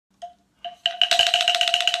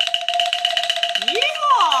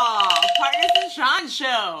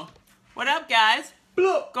show. What up, guys?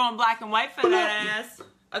 Bloop. Going black and white for that ass.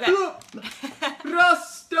 Okay.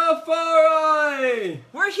 Rastafari!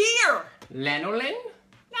 We're here. Lanolin?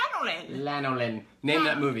 Lanolin. Lanolin. Name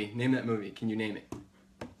that movie. Name that movie. Can you name it?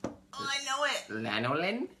 Oh, I know it.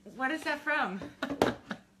 Lanolin? What is that from?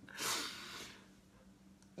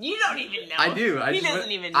 You don't even know. I do. He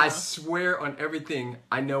doesn't even know. I swear on everything,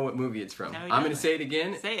 I know what movie it's from. No, I'm going to say it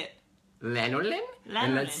again. Say it. Lanolin?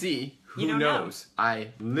 And let's see who knows.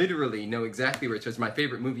 I literally know exactly where it's from. It's my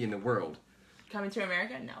favorite movie in the world. Coming to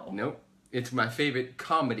America? No. Nope. It's my favorite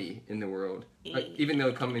comedy in the world. Even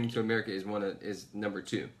though Coming to America is number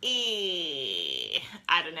 2. I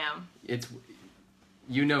don't know.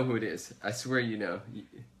 You know who it is. I swear you know.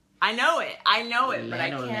 I know it, but I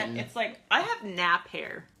can't. It's like, I have nap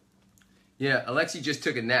hair. Yeah, Alexi just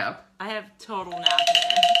took a nap. I have total nap hair.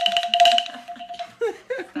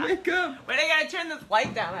 Wake up. Wait, I gotta turn this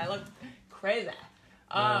light down. I look crazy.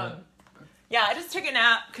 Yeah, I just took a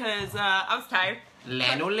nap because I was tired.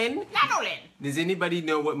 Lanolin? Lanolin. Does anybody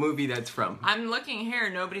know what movie that's from? I'm looking here.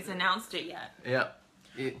 Nobody's announced it yet. Yeah.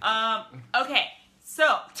 Okay,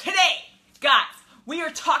 so today, guys, we are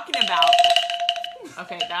talking about...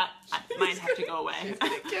 Okay, that might have to go away. It's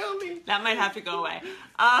gonna kill me. That might have to go away.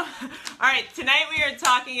 Alright, tonight we are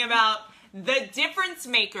talking about the difference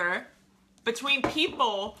maker between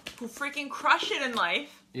people who freaking crush it in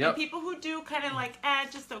life and people who do kind of like,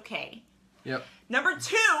 just okay. Yep. Number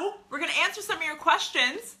 2, we're going to answer some of your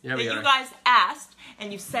questions that you guys asked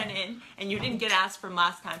and you sent in and you didn't get asked from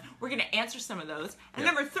last time. We're going to answer some of those. And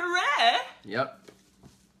number 3,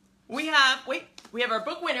 we have our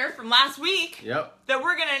book winner from last week that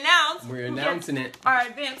we're going to announce. We're announcing it. Our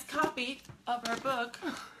advanced copy of our book.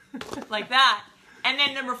 Like that. And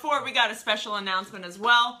then number 4, we got a special announcement as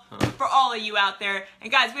well for all of you out there.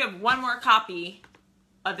 And guys, we have one more copy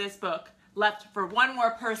of this book left for one more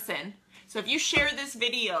person. So if you share this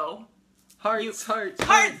video, hearts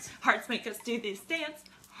make us do this dance.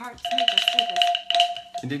 Hearts make us do this.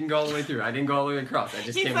 It didn't go all the way through. I didn't go all the way across. I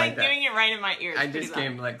just came like that. He's like doing it right in my ears. I just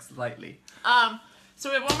came like slightly. So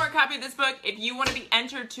we have one more copy of this book. If you want to be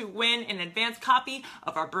entered to win an advanced copy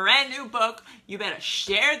of our brand new book, you better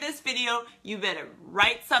share this video. You better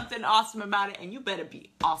write something awesome about it, and you better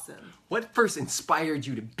be awesome. What first inspired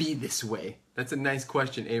you to be this way? That's a nice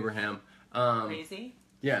question, Abraham. Crazy?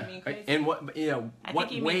 Yeah. Crazy? And what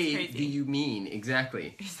way do you mean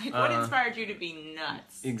exactly? He's like, what inspired you to be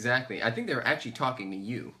nuts? Exactly. I think they were actually talking to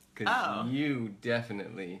you because you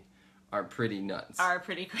definitely are pretty nuts. Are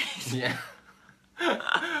pretty crazy. Yeah.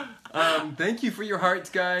 Thank you for your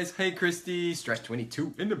hearts, guys. Hey, Christy, Stretch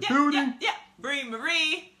 22 in the building. Yeah.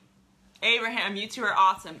 Marie, Abraham, you two are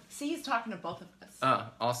awesome. See, he's talking to both of us.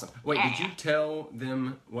 Awesome. Wait, did you tell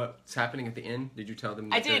them what's happening at the end? Did you tell them?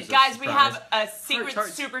 That I did, guys. We have a secret,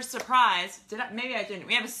 super surprise. Maybe I didn't.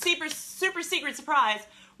 We have a super secret surprise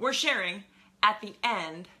we're sharing at the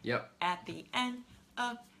end. Yep. At the end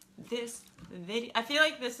of this video. I feel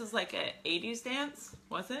like this is like a 80s dance.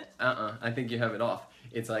 Was it? I think you have it off.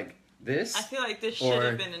 It's like this. I feel like this should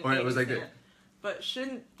have been an 80s or it was like dance. But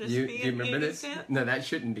shouldn't this be do you an remember 80s this? dance? No, that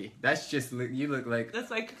shouldn't be. That's just, you look like... That's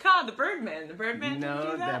like the Birdman. The Birdman No,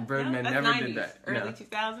 didn't do that? that Birdman That's never 90s, did that. Early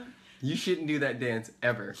 2000s. You shouldn't do that dance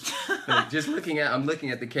ever. Just I'm looking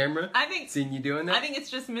at the camera. Seeing you doing that. I think it's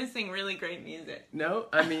just missing really great music. No,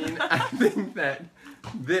 I mean, I think that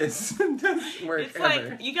this doesn't work it's ever.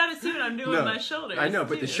 Like, you gotta see what I'm doing with my shoulders. I know,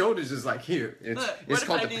 but the shoulders is like here. It's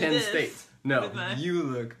called the Penn State. No, you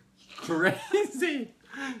look crazy.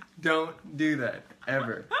 Don't do that,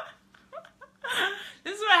 ever.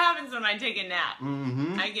 This is what happens when I take a nap.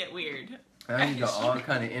 I get weird. You got all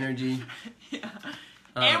kind of energy. Yeah.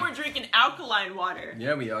 And we're drinking alkaline water.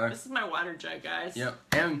 Yeah, we are. This is my water jug, guys. Yep.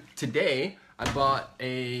 And today, I bought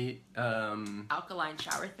a... alkaline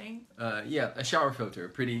shower thing? Yeah, a shower filter. A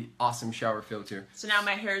pretty awesome shower filter. So now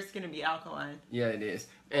my hair is going to be alkaline. Yeah, it is.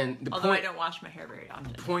 And Although I don't wash my hair very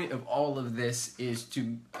often. The point of all of this is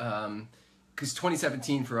to... Because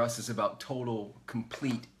 2017 for us is about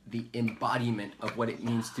the embodiment of what it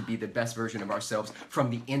means to be the best version of ourselves from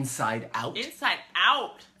the inside out. Inside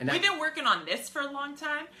out. And we've been working on this for a long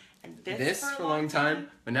time. And this for a long time.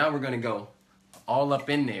 But now we're going to go all up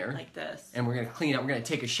in there. Like this. And we're going to clean up. We're going to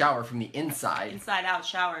take a shower from the inside. Inside out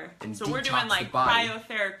shower. And so we're doing like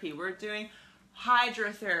cryotherapy. We're doing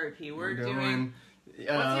hydrotherapy. We're doing... What's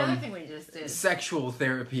the other thing we just did? Sexual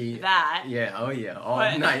therapy. That. Yeah, oh yeah. All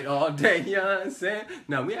night, all day, you know what I'm saying?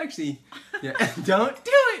 No, we actually, don't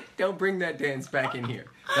do it! Don't bring that dance back in here.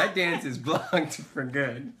 That dance is blocked for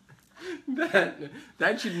good.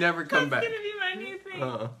 That should never come back. That's gonna be my new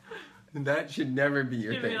thing. That should never be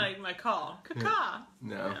your It's gonna thing. be like my call. Caca.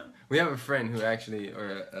 No. Yeah. We have a friend who actually,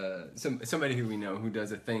 or somebody who we know who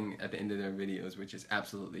does a thing at the end of their videos, which is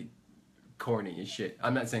absolutely corny as shit.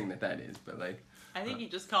 I'm not saying that is, but like. I think you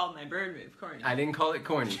just called my bird move corny. I didn't call it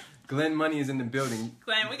corny. Glenn Money is in the building.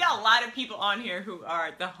 Glenn, we got a lot of people on here who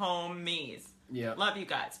are the homies. Yeah. Love you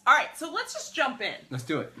guys. All right, so let's just jump in. Let's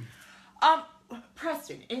do it.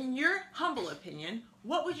 Preston, in your humble opinion,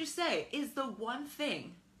 what would you say is the one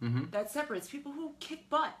thing that separates people who kick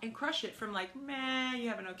butt and crush it from like, meh, you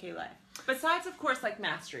have an okay life? Besides, of course, like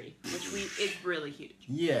mastery, which is really huge.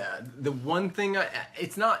 Yeah, the one thing,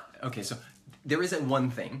 it's not, okay, so there isn't one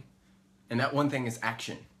thing, and that one thing is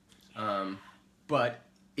action. But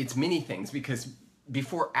it's many things, because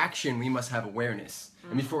before action, we must have awareness.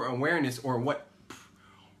 And before awareness, or what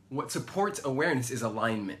supports awareness is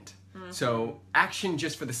alignment. So action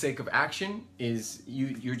just for the sake of action is,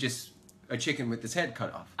 you're just a chicken with its head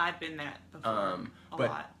cut off. I've been that before, a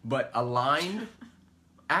lot. But aligned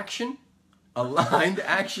action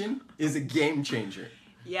is a game changer.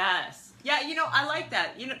 Yes. Yeah, you know, I like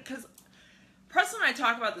that. You know, because Preston and I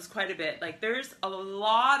talk about this quite a bit. Like, there's a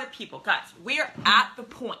lot of people. Guys, we are at the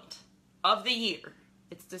point of the year.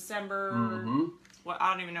 It's December. Well,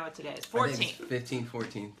 I don't even know what today is. 14th. I think it's 15th,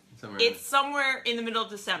 14th. Somewhere It's somewhere in the middle of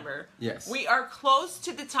December. Yes. We are close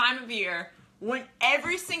to the time of year when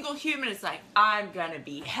every single human is like, I'm gonna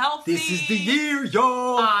be healthy. This is the year,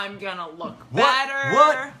 y'all. I'm gonna look better.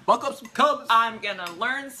 What? Buck up some cubs. I'm gonna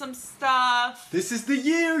learn some stuff. This is the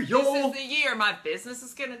year, y'all. This is the year. My business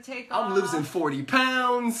is gonna take off. I'm losing 40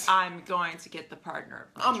 pounds. I'm going to get the partner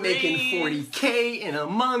of my I'm making dreams. 40K in a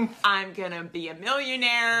month. I'm gonna be a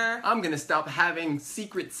millionaire. I'm gonna stop having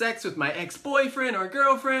secret sex with my ex-boyfriend or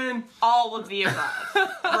girlfriend. All of the above,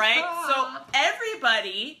 right? So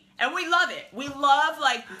everybody, and we love it. We love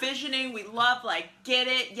like visioning. We love like get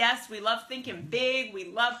it. Yes, we love thinking big. We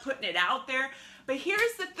love putting it out there. But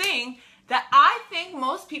here's the thing that I think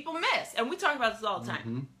most people miss, and we talk about this all the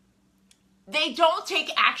time. They don't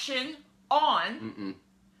take action on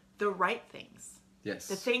the right things. Yes.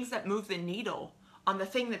 The things that move the needle on the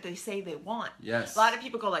thing that they say they want. Yes. A lot of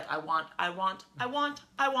people go like, I want. Ooh, I want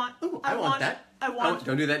that. I want.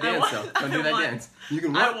 Don't do that dance, though. Don't do that dance. You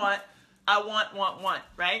can want. I want,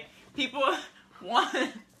 right? People want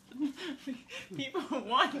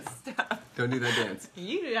stuff. Don't do that dance.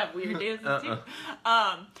 You have weird dances too.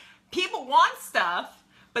 People want stuff,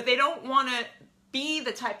 but they don't want to be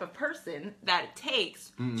the type of person that it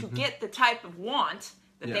takes to get the type of want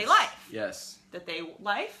that they like. Yes. That they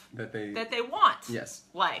life? That they want. Yes.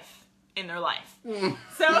 Life in their life.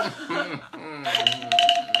 So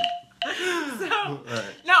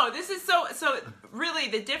no, this is so really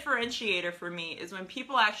the differentiator for me is when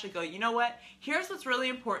people actually go, you know what? Here's what's really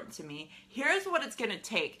important to me. Here's what it's going to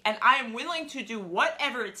take, and I am willing to do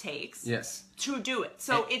whatever it takes. Yes. To do it.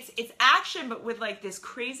 So it's action, but with like this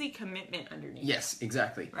crazy commitment underneath. Yes,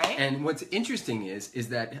 exactly. Right? And what's interesting is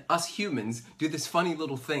that us humans do this funny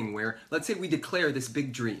little thing where, let's say we declare this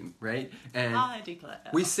big dream, right? And I declare.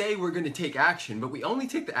 we say we're going to take action, but we only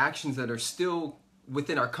take the actions that are still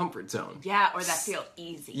within our comfort zone. Yeah, or that feel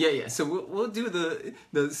easy. Yeah. So we'll do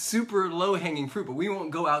the super low hanging fruit, but we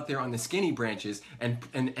won't go out there on the skinny branches and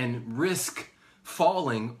risk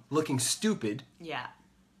falling, looking stupid. Yeah.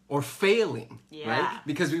 Or failing, Yeah. right?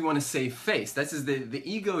 Because we want to save face. This is the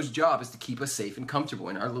ego's job is to keep us safe and comfortable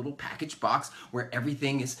in our little package box where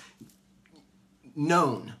everything is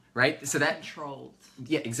known, right? So that Controlled.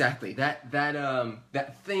 Yeah, exactly. That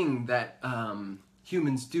thing that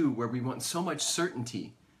humans do where we want so much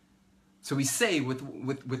certainty. So we say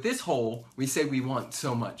with this whole, we say we want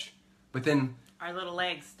so much, but then Our little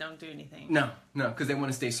legs don't do anything. no, because they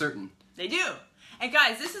want to stay certain. They do. And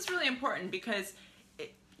guys, this is really important because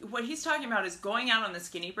what he's talking about is going out on the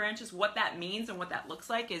skinny branches. What that means and what that looks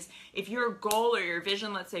like is if your goal or your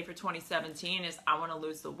vision, let's say for 2017 is I want to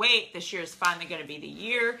lose the weight, this year is finally going to be the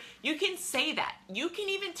year, you can say that. You can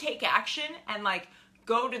even take action and like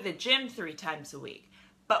go to the gym 3 times a week.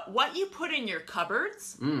 But what you put in your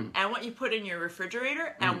cupboards and what you put in your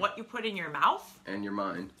refrigerator and what you put in your mouth And your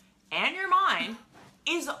mind.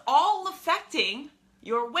 is all affecting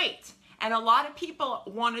your weight. And a lot of people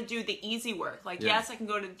want to do the easy work. Like, yes, I can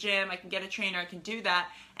go to the gym, I can get a trainer, I can do that.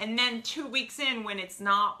 And then 2 weeks in, when it's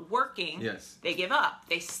not working, they give up.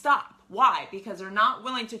 They stop. Why? Because they're not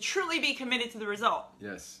willing to truly be committed to the result.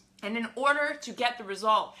 Yes. And in order to get the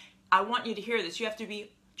result, I want you to hear this, you have to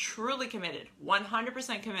be truly committed,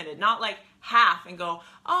 100% committed, not like half and go,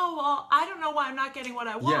 oh, well, I don't know why I'm not getting what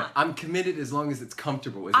I want. Yeah, I'm committed as long as it's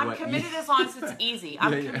comfortable. I'm committed as long as it's easy.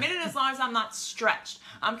 I'm committed as long as I'm not stretched.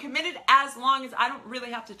 I'm committed as long as I don't really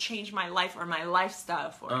have to change my life or my lifestyle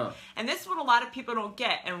for it. And this is what a lot of people don't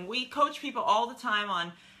get. And we coach people all the time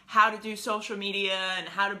on how to do social media and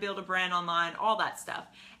how to build a brand online, all that stuff.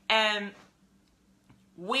 And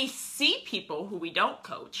we see people who we don't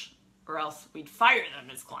coach, or else we'd fire them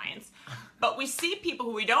as clients. But we see people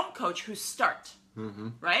who we don't coach who start,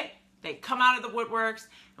 right? They come out of the woodworks,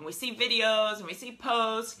 and we see videos, and we see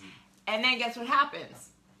posts, and then guess what happens?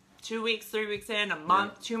 2 weeks, 3 weeks in, a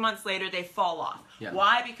month, 2 months later, they fall off. Yeah.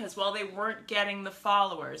 Why? Because, well, they weren't getting the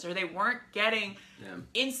followers, or they weren't getting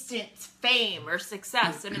instant fame or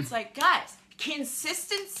success. And it's like, guys,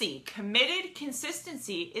 consistency, committed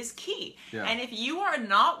consistency is key. Yeah. And if you are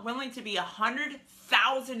not willing to be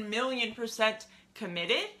 100,000,000,000%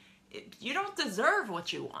 committed, you don't deserve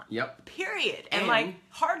what you want. Yep. Period. And like,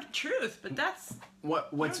 hard truth, but that's, you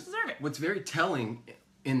don't deserve it. What's very telling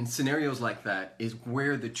in scenarios like that is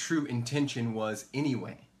where the true intention was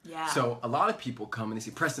anyway. Yeah. So a lot of people come and they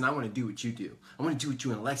say, Preston, I want to do what you do. I want to do what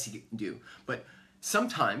you and Alexi do. But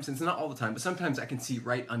sometimes, and it's not all the time, but sometimes I can see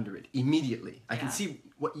right under it immediately. I can see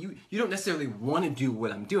what you don't necessarily want to do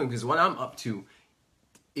what I'm doing, because what I'm up to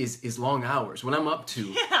is long hours. What I'm up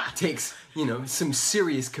to takes, you know, some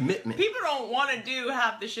serious commitment. People don't want to do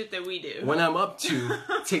half the shit that we do. What I'm up to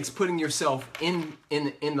takes putting yourself in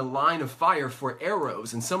the line of fire for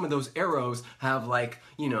arrows, and some of those arrows have, like,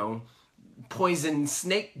 you know, poison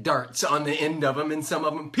snake darts on the end of them, and some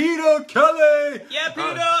of them, Peter Kelly! Yeah,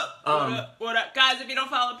 Peter! What up? Guys, if you don't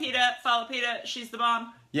follow Peter. She's the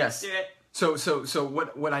bomb. Yes. Do it. So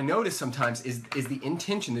what I notice sometimes is the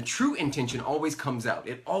intention, the true intention always comes out.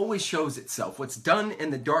 It always shows itself. What's done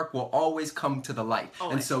in the dark will always come to the light.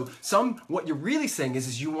 Always. And so what you're really saying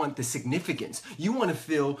is you want the significance. You want to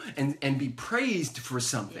feel and be praised for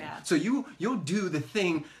something. Yeah. So you'll do the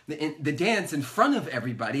thing, the dance in front of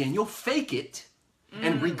everybody, and you'll fake it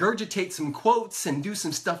and regurgitate some quotes and do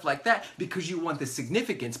some stuff like that because you want the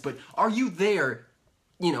significance. But are you there,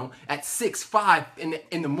 you know, at 6, 5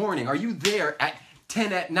 in the morning? Are you there at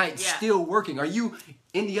 10 at night still working? Are you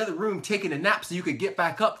in the other room taking a nap so you could get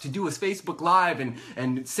back up to do a Facebook Live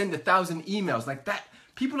and send 1,000 emails? Like that,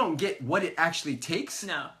 people don't get what it actually takes.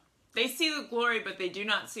 No. They see the glory, but they do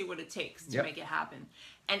not see what it takes to make it happen.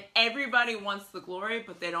 And everybody wants the glory,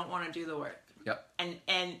 but they don't want to do the work. Yep.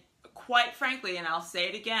 And quite frankly, and I'll say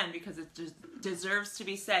it again because it just deserves to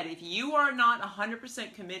be said, if you are not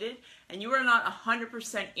 100% committed and you are not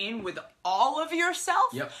 100% in with all of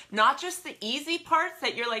yourself, not just the easy parts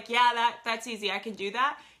that you're like, yeah, that's easy, I can do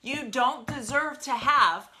that, you don't deserve to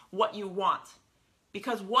have what you want.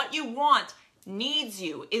 Because what you want needs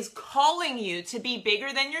you, is calling you to be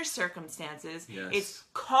bigger than your circumstances. Yes. It's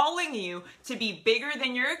calling you to be bigger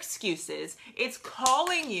than your excuses. It's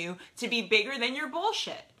calling you to be bigger than your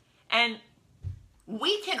bullshit. And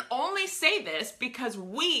we can only say this because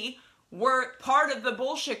we were part of the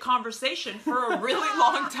bullshit conversation for a really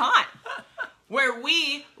long time. Where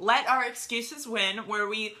we let our excuses win, where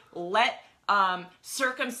we let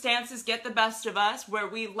circumstances get the best of us, where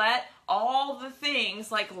we let all the things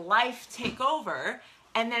like life take over,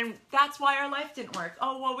 and then that's why our life didn't work.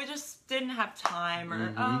 Oh, well, we just didn't have time,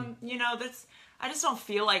 or, you know, I just don't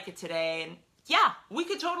feel like it today. And yeah, we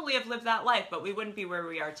could totally have lived that life, but we wouldn't be where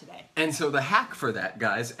we are today. And so the hack for that,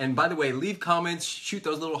 guys, and by the way, leave comments, shoot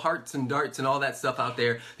those little hearts and darts and all that stuff out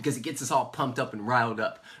there, because it gets us all pumped up and riled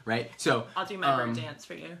up, right? So I'll do my bird dance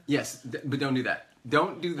for you. Yes, but don't do that.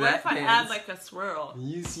 Don't do that. What if I dance. add like a swirl?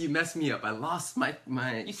 You messed me up. I lost my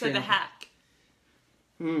You said the hack.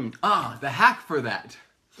 The hack for that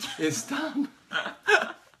is stop.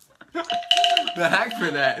 The hack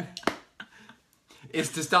for that is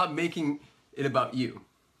to stop making it about you.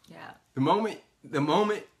 Yeah. The moment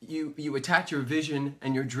you attach your vision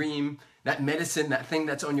and your dream, that medicine, that thing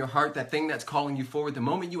that's on your heart, that thing that's calling you forward, the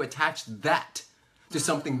moment you attach that to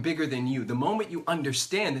something bigger than you, the moment you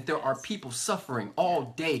understand that there are people suffering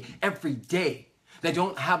all day, every day, that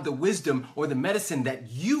don't have the wisdom or the medicine that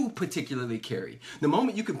you particularly carry, the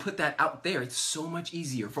moment you can put that out there, it's so much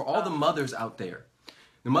easier for all the mothers out there.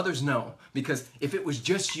 The mothers know, because if it was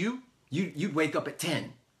just you, you'd wake up at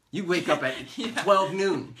 10. You'd wake up at 12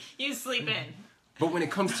 noon. You sleep in. But when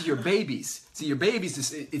it comes to your babies,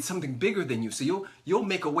 it's something bigger than you. So you'll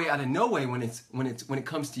make a way out of no way when it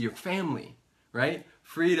comes to your family, right?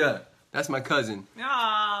 Frida, that's my cousin.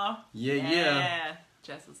 Aww. Yeah.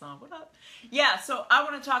 Jess is on. What up? Yeah. So I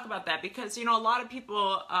want to talk about that because, you know, a lot of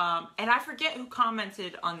people, and I forget who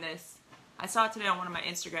commented on this. I saw it today on one of my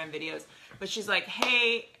Instagram videos, but she's like,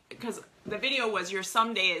 hey, because the video was your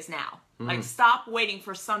someday is now. Like, stop waiting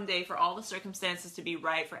for someday for all the circumstances to be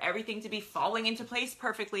right, for everything to be falling into place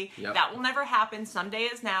perfectly. Yep. That will never happen. Someday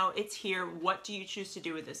is now. It's here. What do you choose to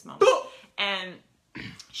do with this moment? And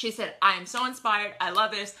she said, I am so inspired. I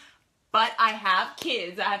love this. But I have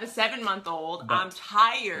kids. I have a 7-month-old. I'm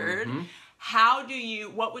tired.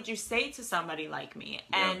 What would you say to somebody like me?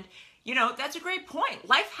 And you know, that's a great point.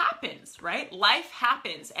 Life happens, right? Life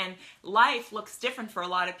happens, and life looks different for a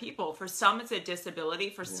lot of people. For some, it's a disability.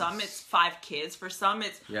 For some, it's 5 kids. For some,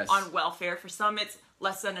 it's on welfare. For some, it's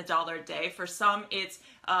less than $1 a day. For some, it's,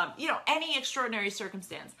 you know, any extraordinary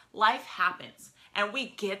circumstance. Life happens, and we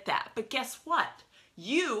get that. But guess what?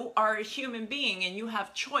 You are a human being, and you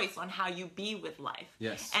have choice on how you be with life.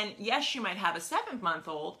 Yes. And yes, you might have a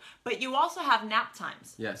 7-month-old, but you also have nap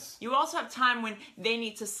times. Yes. You also have time when they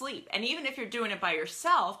need to sleep. And even if you're doing it by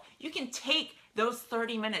yourself, you can take those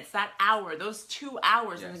 30 minutes, that hour, those 2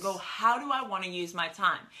 hours, and go, how do I want to use my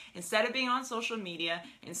time? Instead of being on social media,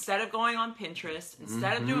 instead of going on Pinterest,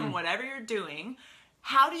 instead of doing whatever you're doing,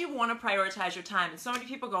 how do you want to prioritize your time? And so many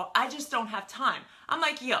people go, I just don't have time. I'm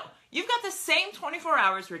like, yo, you've got the same 24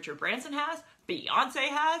 hours Richard Branson has, Beyonce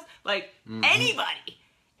has, like anybody.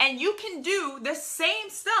 And you can do the same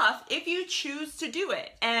stuff if you choose to do it.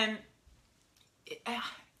 And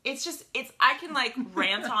I can like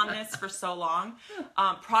rant on this for so long.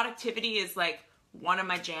 Productivity is like one of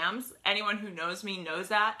my jams. Anyone who knows me knows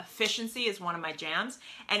that. Efficiency is one of my jams.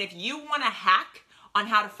 And if you want to hack on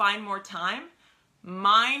how to find more time,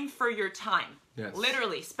 mine for your time. Yes.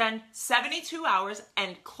 Literally spend 72 hours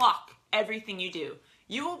and clock everything you do.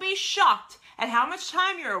 You will be shocked at how much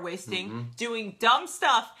time you're wasting doing dumb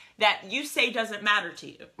stuff that you say doesn't matter to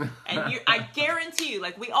you. And I guarantee you,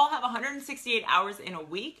 like, we all have 168 hours in a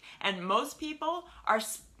week, and most people are,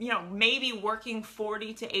 you know, maybe working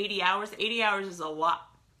 40 to 80 hours. 80 hours is a lot.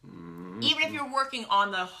 Even if you're working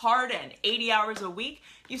on the hard end, 80 hours a week,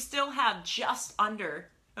 you still have just under,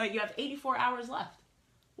 you have 84 hours left.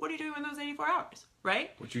 What are you doing with those 84 hours,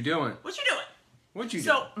 right? What you doing? What you doing? What you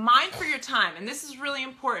doing? So, mine for your time, and this is really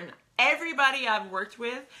important. Everybody I've worked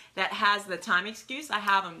with that has the time excuse, I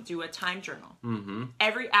have them do a time journal.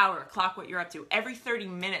 Every hour, clock what you're up to. Every 30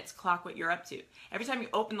 minutes, clock what you're up to. Every time you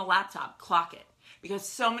open the laptop, clock it. Because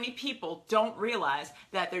so many people don't realize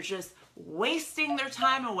that they're just wasting their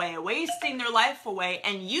time away, wasting their life away,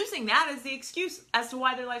 and using that as the excuse as to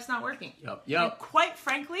why their life's not working. And quite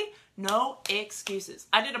frankly, no excuses.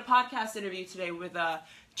 I did a podcast interview today with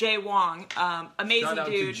Jay Wong, amazing Shout out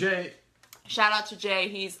dude. to Jay. Shout out to Jay,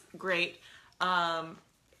 he's great.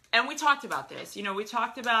 And we talked about this. You know, we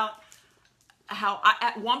talked about how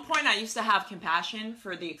at one point I used to have compassion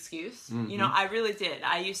for the excuse. You know, I really did.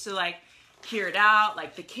 I used to like hear it out,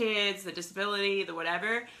 like the kids, the disability, the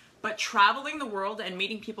whatever. But traveling the world and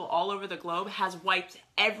meeting people all over the globe has wiped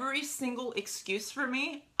every single excuse for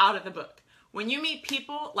me out of the book. When you meet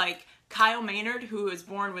people like Kyle Maynard, who is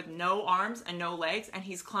born with no arms and no legs, and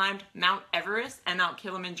he's climbed Mount Everest and Mount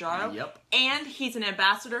Kilimanjaro, and he's an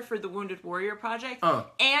ambassador for the Wounded Warrior Project,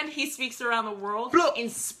 and he speaks around the world,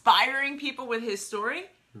 inspiring people with his story.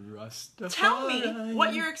 Tell me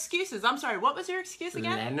what your excuse is. I'm sorry, what was your excuse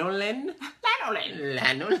again? Lanolin.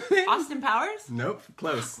 Austin Powers? Nope,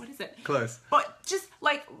 close. What is it? Close. But just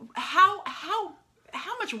like, how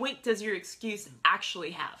much weight does your excuse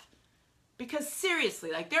actually have? Because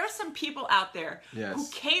seriously, like, there are some people out there who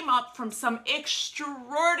came up from some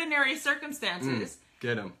extraordinary circumstances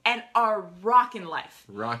Get him. and are rocking life.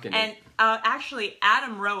 Rocking and, it. Actually,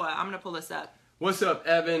 Adam Roa, I'm going to pull this up. What's up,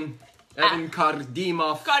 Evan? Evan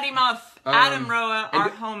Kardimov. Adam Roa, our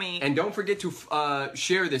homie. And don't forget to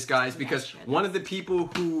share this, guys, because one of the people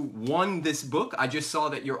who won this book, I just saw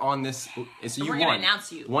that you're on this. So you we're won. Gonna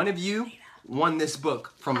announce you. One of you won this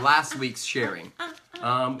book from last week's sharing.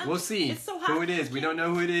 We'll see who it is. We don't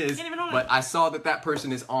know who it is, but I saw that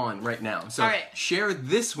person is on right now. So share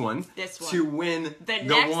this one to win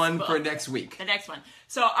the one for next week. The next one.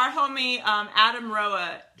 So our homie Adam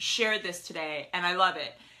Roa shared this today, and I love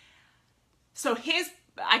it. So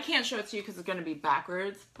I can't show it to you because it's going to be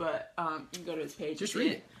backwards, but you can go to his page. Just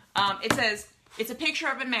read it. It says, it's a picture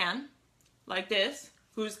of a man like this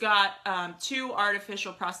who's got 2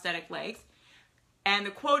 artificial prosthetic legs. And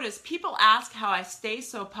the quote is, people ask how I stay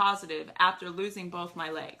so positive after losing both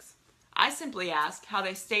my legs. I simply ask how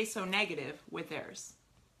they stay so negative with theirs.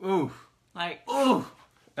 Ooh. Like, ooh.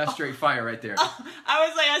 That's straight fire right there. I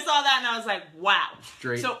was like, I saw that and I was like, wow.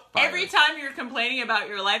 Straight so fire. every time you're complaining about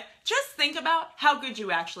your life, just think about how good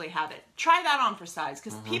you actually have it. Try that on for size,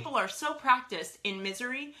 because people are so practiced in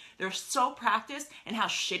misery. They're so practiced in how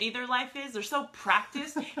shitty their life is. They're so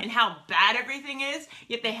practiced in how bad everything is.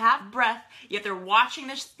 Yet they have breath. Yet they're watching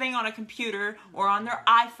this thing on a computer or on their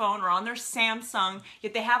iPhone or on their Samsung.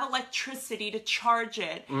 Yet they have electricity to charge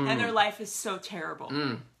it, and their life is so terrible.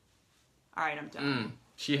 All right, I'm done.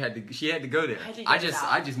 She had to go there. I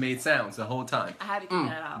just made sounds the whole time. I had to get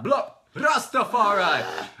that out. Blah, Rastafari.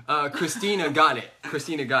 Christina got it.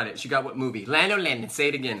 Christina got it. She got what movie? Lanolin. Say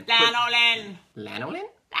it again. Lanolin. Lanolin?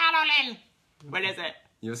 Lanolin. What is it?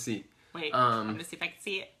 You'll see. Wait, I'm gonna see if I can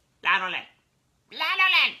see it. Lanolin.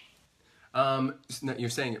 Lanolin. No, you're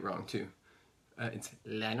saying it wrong too. It's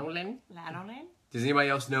Lanolin. Lanolin. Does anybody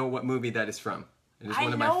else know what movie that is from? It is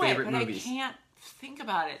one of my favorite movies. I can't think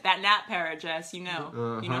about it. That nap para, Jess, you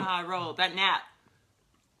know. You know how I roll. That nap.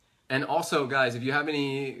 And also, guys, if you have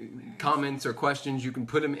any comments or questions, you can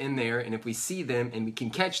put them in there. And if we see them and we can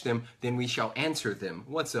catch them, then we shall answer them.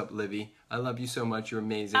 What's up, Livy? I love you so much. You're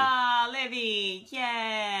amazing. Ah, Livy.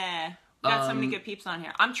 Yeah. Got so many good peeps on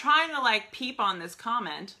here. I'm trying to, like, peep on this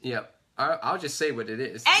comment. Yep. I'll just say what it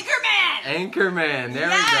is. Anchorman! Anchorman. There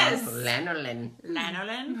yes! we go. Lanolin.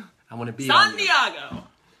 Lanolin? I want to be San Diego.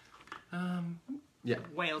 Yeah.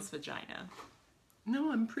 Whale's vagina.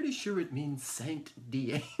 No, I'm pretty sure it means Saint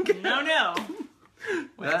Diego. No.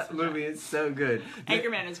 That movie is so good.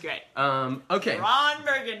 Anchorman is great. Okay. Ron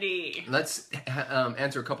Burgundy. Let's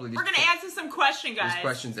answer a couple of these. We're going to answer some questions, guys. These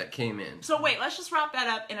questions that came in. So wait, let's just wrap that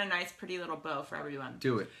up in a nice, pretty little bow for everyone.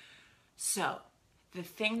 Do it. So, the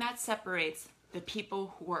thing that separates the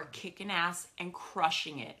people who are kicking ass and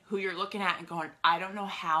crushing it, who you're looking at and going, I don't know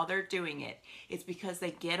how they're doing it, it's because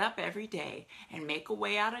they get up every day and make a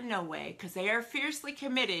way out of no way, because they are fiercely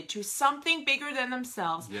committed to something bigger than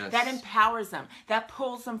themselves. Yes. That empowers them, that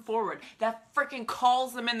pulls them forward, that freaking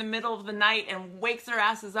calls them in the middle of the night and wakes their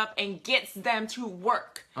asses up and gets them to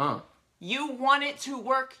work. You want it to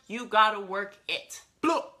work, you gotta work it.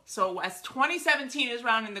 Blah. So as 2017 is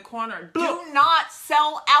rounding the corner, do not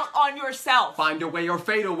sell out on yourself. Find a way or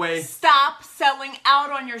fade away. Stop selling out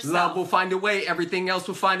on yourself. Love will find a way. Everything else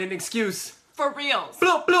will find an excuse. For reals.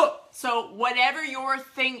 Blah, blah. So whatever your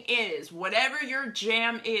thing is, whatever your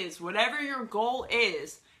jam is, whatever your goal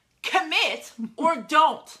is, commit or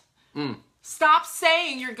don't. Stop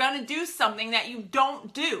saying you're going to do something that you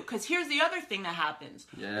don't do. Because here's the other thing that happens.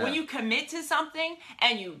 Yeah. When you commit to something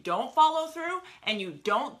and you don't follow through and you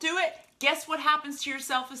don't do it, guess what happens to your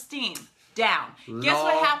self-esteem? Down. Guess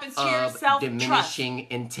what happens to your self-trust? Diminishing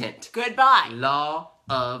intent. Goodbye. Law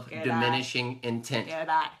of diminishing intent.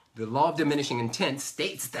 Goodbye. The law of diminishing intent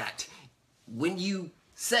states that when you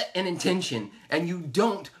set an intention and you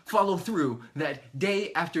don't follow through, that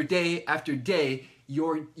day after day after day,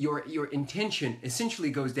 your intention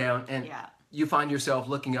essentially goes down, and you find yourself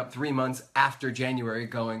looking up 3 months after January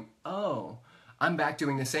going, oh, I'm back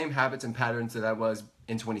doing the same habits and patterns that I was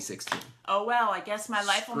in 2016. Oh, well, I guess my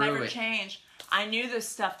life will never change. I knew this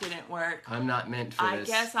stuff didn't work. I'm not meant for this.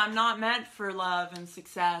 I guess I'm not meant for love and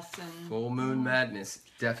success and... Full moon madness,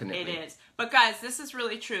 definitely. It is. But guys, this is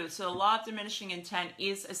really true. So the law of diminishing intent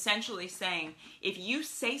is essentially saying, if you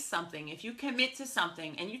say something, if you commit to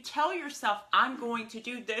something, and you tell yourself, I'm going to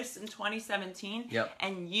do this in 2017,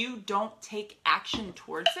 and you don't take action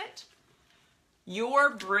towards it,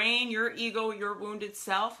 your brain, your ego, your wounded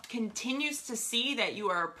self continues to see that you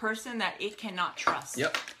are a person that it cannot trust.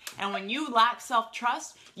 And when you lack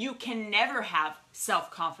self-trust, you can never have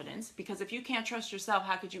self-confidence, because if you can't trust yourself,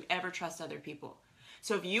 how could you ever trust other people?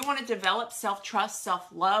 So if you want to develop self-trust,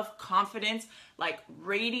 self-love, confidence, like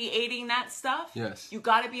radiating that stuff, you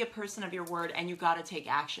got to be a person of your word, and you got to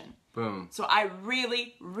take action. Boom. So I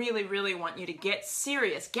really, really, really want you to get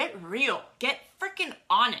serious, get real, get freaking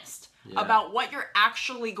honest about what you're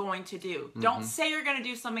actually going to do. Don't say you're going to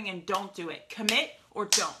do something and don't do it. Commit or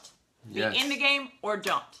don't. Be in the game or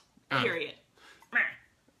don't. Period.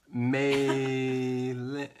 Melanie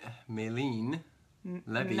Levy. Melanie.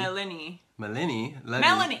 Levy.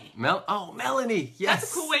 Melanie. Yes.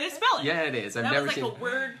 That's a cool way to spell it. Yeah, it is. That was like a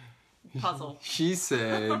word puzzle. She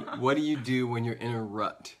said, what do you do when you're in a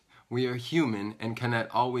rut? We are human and cannot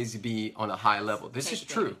always be on a high level. This is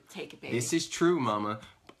true. Take it, baby. This is true, Mama.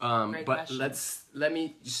 Great but question. let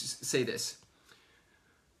me just say this.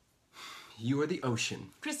 You are the ocean.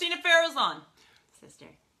 Christina Farrell's on. Sister.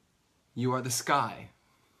 You are the sky.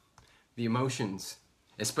 The emotions,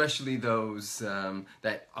 especially those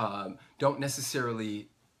that don't necessarily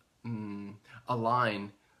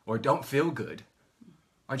align or don't feel good,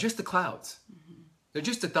 are just the clouds. They're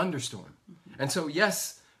just a thunderstorm. And so,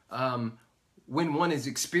 yes, when one is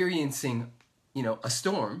experiencing, a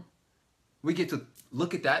storm, we get to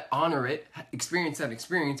look at that, honor it, experience that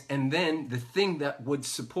experience, and then the thing that would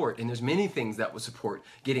support, and there's many things that would support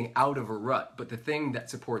getting out of a rut, but the thing that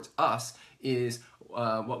supports us is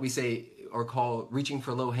what we say or call reaching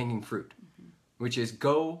for low-hanging fruit, which is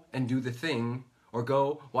go and do the thing, or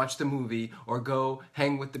go watch the movie, or go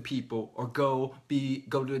hang with the people, or go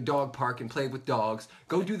to a dog park and play with dogs.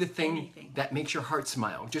 Go do the thing that makes your heart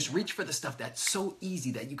smile. Just reach for the stuff that's so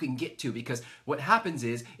easy that you can get to, because what happens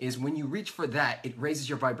is when you reach for that, it raises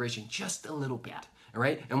your vibration just a little bit. All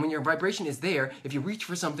right? And when your vibration is there, if you reach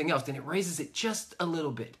for something else, then it raises it just a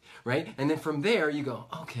little bit, right? And then from there, you go,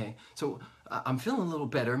 okay, so I'm feeling a little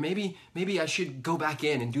better. Maybe I should go back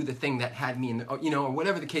in and do the thing that had me in, or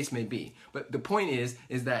whatever the case may be. But the point is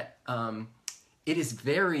that it is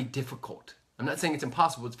very difficult. I'm not saying it's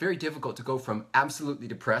impossible. It's very difficult to go from absolutely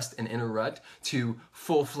depressed and in a rut to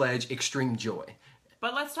full-fledged extreme joy.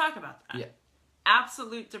 But let's talk about that. Yeah.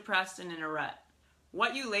 Absolute depressed and in a rut.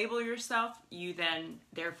 What you label yourself, you then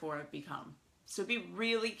therefore become. So be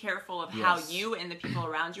really careful of how you and the people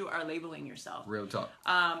around you are labeling yourself. Real talk.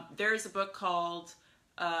 There's a book called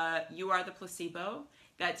You Are the Placebo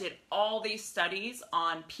that did all these studies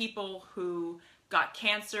on people who got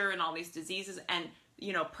cancer and all these diseases. And,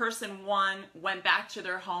 person one went back to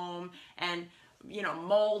their home and,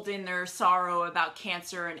 mulled in their sorrow about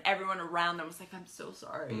cancer, and everyone around them was like, I'm so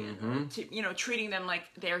sorry. And, treating them like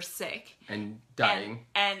they're sick. And dying.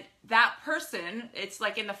 And that person, it's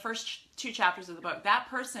like in the first 2 chapters of the book, that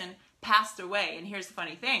person passed away. And here's the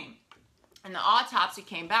funny thing. And the autopsy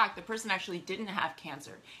came back, the person actually didn't have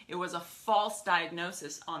cancer. It was a false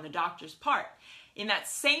diagnosis on the doctor's part. In that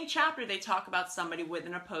same chapter, they talk about somebody with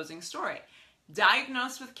an opposing story.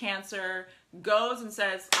 Diagnosed with cancer, goes and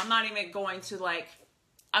says, I'm not even going to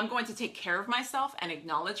I'm going to take care of myself and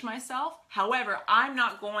acknowledge myself. However, I'm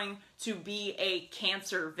not going to be a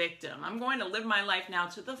cancer victim. I'm going to live my life now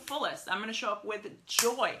to the fullest. I'm going to show up with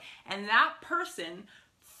joy. And that person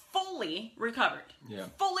fully recovered. Yeah.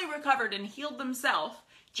 Fully recovered and healed themselves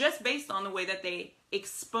just based on the way that they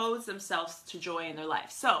expose themselves to joy in their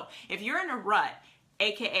life. So if you're in a rut,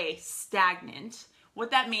 aka stagnant,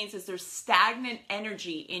 what that means is there's stagnant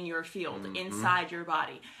energy in your field, inside your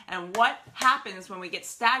body. And what happens when we get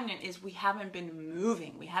stagnant is we haven't been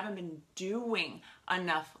moving. We haven't been doing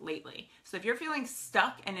enough lately. So if you're feeling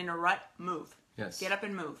stuck and in a rut, move. Yes. Get up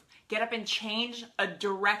and move. Get up and change a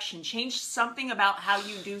direction. Change something about how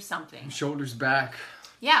you do something. Shoulders back.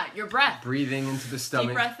 Yeah, your breath. Breathing into the stomach.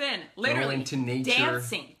 Deep breath in. Literally. Go into nature.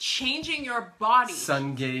 Dancing. Changing your body.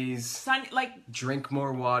 Sun gaze. Drink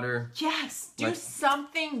more water. Yes. Do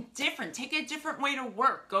something different. Take a different way to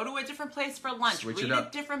work. Go to a different place for lunch. Read a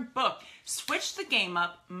different book. Switch the game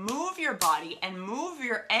up. Move your body and move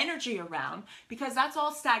your energy around, because that's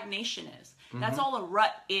all stagnation is. That's all a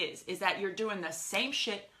rut is that you're doing the same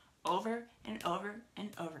shit over and over and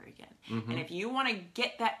over again. And if you want to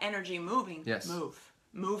get that energy moving, move.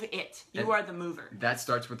 Move it. You are the mover. That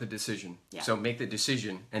starts with a decision. Yeah. So make the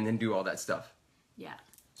decision and then do all that stuff. Yeah.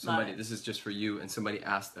 This is just for you, and somebody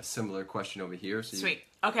asked a similar question over here. So Sweet.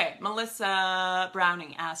 Okay, Melissa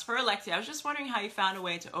Browning asked, for Alexia, I was just wondering how you found a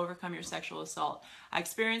way to overcome your sexual assault. I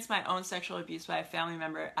experienced my own sexual abuse by a family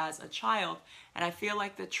member as a child, and I feel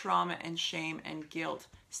like the trauma and shame and guilt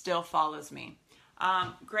still follows me.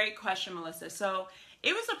 Great question, Melissa. So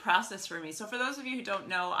it was a process for me. So for those of you who don't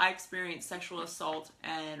know, I experienced sexual assault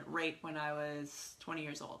and rape when I was 20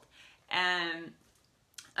 years old. And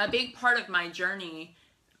a big part of my journey,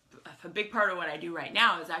 a big part of what I do right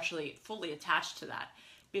now is actually fully attached to that,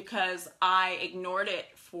 because I ignored it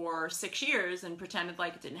for 6 years and pretended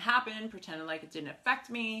like it didn't happen, pretended like it didn't affect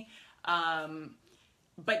me.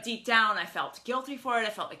 But deep down, I felt guilty for it. I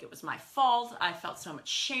felt like it was my fault. I felt so much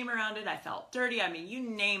shame around it. I felt dirty. I mean, you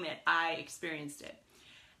name it, I experienced it.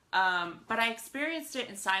 But I experienced it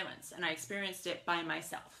in silence, and I experienced it by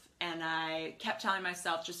myself. And I kept telling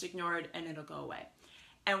myself, just ignore it and it'll go away.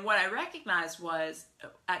 And what I recognized was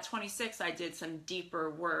at 26, I did some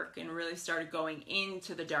deeper work and really started going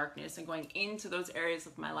into the darkness and going into those areas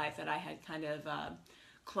of my life that I had kind of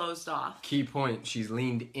closed off. Key point, she's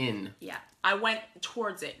leaned in. Yeah, I went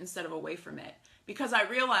towards it instead of away from it, because I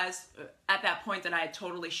realized at that point that I had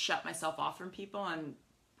totally shut myself off from people and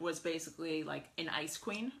was basically like an ice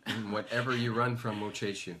queen. And whatever you run from will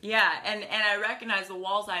chase you. Yeah, and I recognized the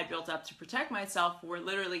walls I had built up to protect myself were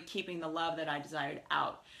literally keeping the love that I desired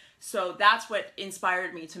out. So that's what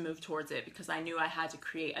inspired me to move towards it, because I knew I had to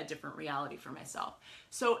create a different reality for myself.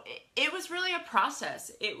 So it was really a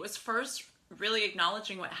process. It was first really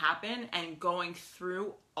acknowledging what happened and going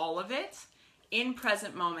through all of it in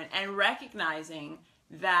present moment and recognizing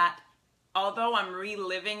that although I'm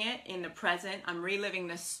reliving it in the present, I'm reliving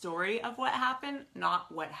the story of what happened,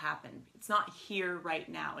 not what happened. It's not here right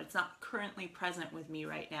now. It's not currently present with me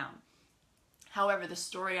right now. However, the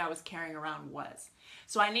story I was carrying around was.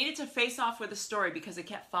 So I needed to face off with the story because it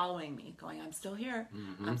kept following me, going, I'm still here,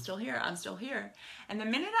 I'm still here, I'm still here. And the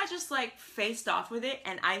minute I just like faced off with it,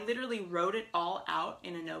 and I literally wrote it all out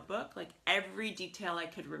in a notebook, like every detail I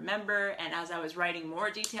could remember. And as I was writing, more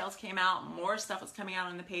details came out, more stuff was coming out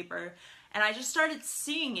on the paper. And I just started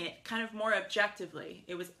seeing it kind of more objectively.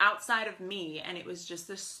 It was outside of me, and it was just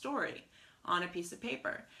this story on a piece of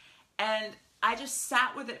paper. And I just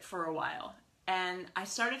sat with it for a while. And I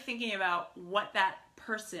started thinking about what that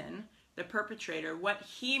person, the perpetrator, what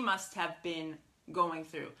he must have been going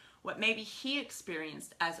through, what maybe he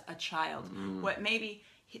experienced as a child, what maybe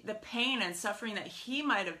the pain and suffering that he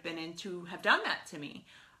might have been in to have done that to me.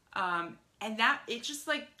 And that, it just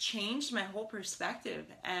like changed my whole perspective.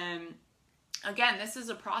 And again, this is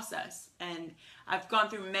a process, and I've gone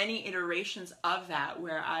through many iterations of that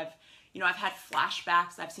where I've had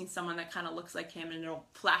flashbacks. I've seen someone that kind of looks like him, and it'll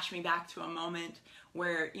flash me back to a moment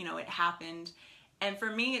where, it happened. And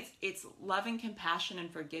for me, it's love and compassion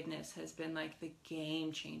and forgiveness has been like the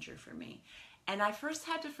game changer for me. And I first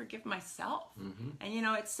had to forgive myself. And,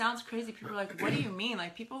 it sounds crazy. People are like, what do you mean?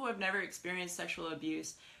 Like, people who have never experienced sexual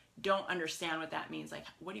abuse don't understand what that means. Like,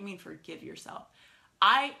 what do you mean forgive yourself?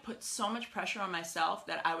 I put so much pressure on myself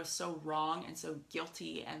that I was so wrong and so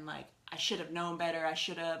guilty, and like, I should have known better. I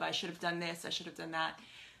should have done this. I should have done that.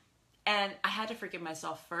 And I had to forgive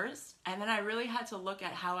myself first. And then I really had to look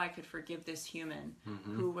at how I could forgive this human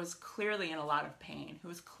who was clearly in a lot of pain, who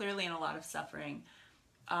was clearly in a lot of suffering,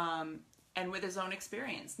 and with his own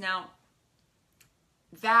experience. Now,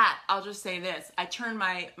 I'll just say this. I turned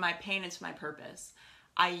my pain into my purpose.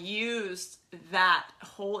 I used that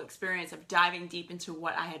whole experience of diving deep into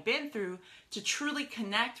what I had been through to truly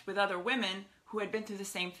connect with other women who had been through the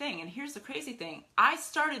same thing. And here's the crazy thing. I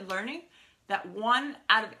started learning that 1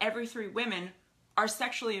 out of every 3 women are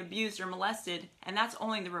sexually abused or molested, and that's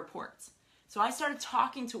only the reports. So I started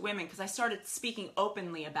talking to women because I started speaking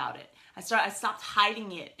openly about it. I stopped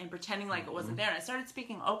hiding it and pretending like it wasn't there. And I started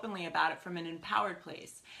speaking openly about it from an empowered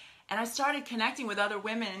place. And I started connecting with other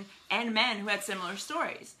women and men who had similar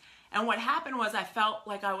stories. And what happened was I felt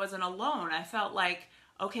like I wasn't alone. I felt like,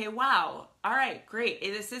 okay, wow, all right, great.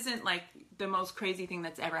 This isn't like the most crazy thing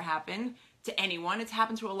that's ever happened to anyone. It's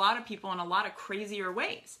happened to a lot of people in a lot of crazier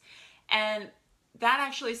ways. And that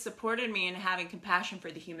actually supported me in having compassion for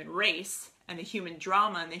the human race and the human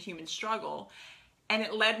drama and the human struggle. And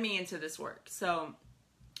it led me into this work. So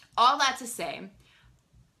all that to say,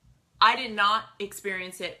 I did not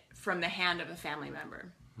experience it from the hand of a family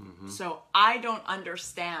member. So I don't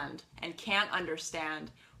understand and can't understand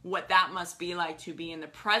what that must be like to be in the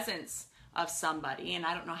presence of somebody. And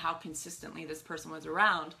I don't know how consistently this person was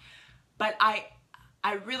around. But I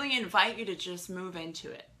really invite you to just move into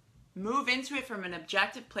it. Move into it from an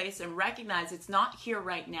objective place and recognize it's not here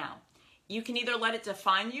right now. You can either let it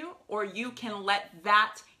define you, or you can let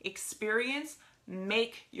that experience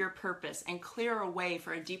make your purpose and clear a way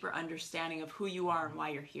for a deeper understanding of who you are and why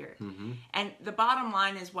you're here. And the bottom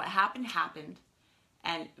line is what happened, happened.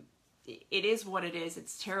 And it is what it is.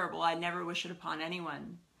 It's terrible. I never wish it upon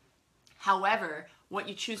anyone. However, what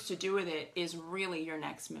you choose to do with it is really your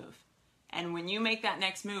next move. And when you make that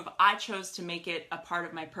next move, I chose to make it a part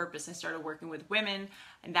of my purpose. I started working with women,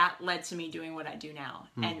 and that led to me doing what I do now.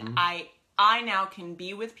 And I now can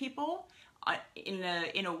be with people in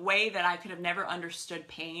a way that I could have never understood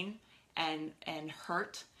pain and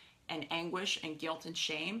hurt and anguish and guilt and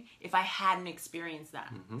shame if I hadn't experienced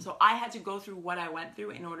that. So I had to go through what I went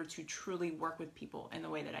through in order to truly work with people in the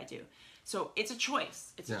way that I do. So it's a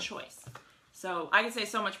choice. It's a choice. So I can say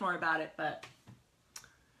so much more about it, but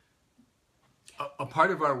a part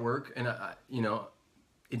of our work, and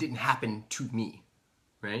it didn't happen to me,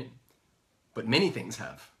 right? But many things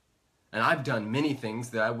have. And I've done many things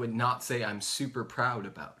that I would not say I'm super proud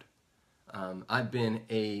about. I've been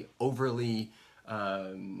a overly,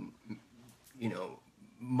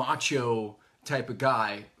 macho type of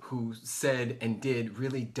guy who said and did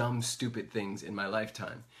really dumb, stupid things in my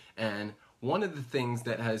lifetime. And one of the things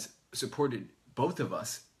that has supported both of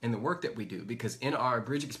us in the work that we do, because in our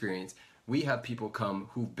bridge experience, we have people come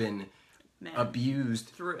who've been abused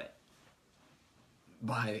through it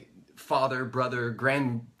by father, brother,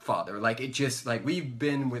 grandfather. Like, it just, like, we've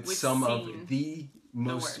been with some of the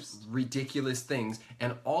most ridiculous things.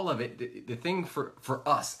 And all of it, the thing for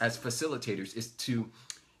us as facilitators is to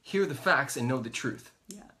hear the facts and know the truth.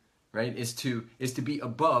 Yeah. Right? Is to be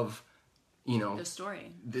above, you know,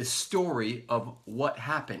 the story of what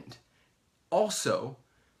happened. Also,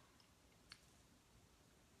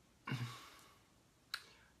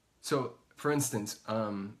 so for instance,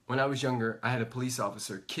 when I was younger, I had a police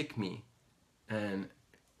officer kick me and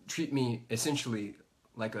treat me essentially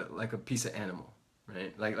like a piece of animal,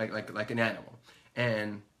 right? Like an animal.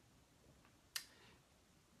 And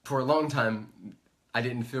for a long time, I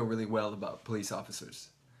didn't feel really well about police officers.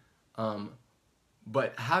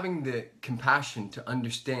 But having the compassion to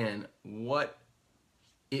understand what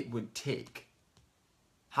it would take,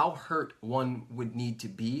 how hurt one would need to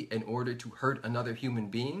be in order to hurt another human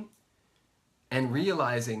being, and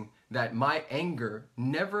realizing that my anger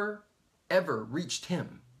never, ever reached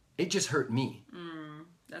him. It just hurt me.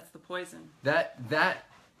 That's the poison. That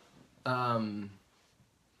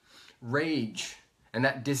rage and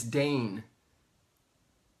that disdain,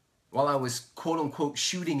 while I was quote unquote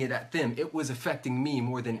shooting it at them, it was affecting me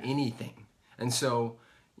more than anything. And so,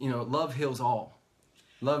 you know, love heals all.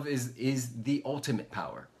 Love is the ultimate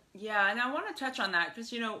power. Yeah, and I want to touch on that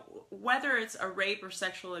because, you know, whether it's a rape or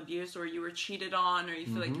sexual abuse, or you were cheated on, or you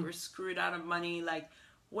feel like you were screwed out of money, like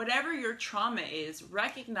whatever your trauma is,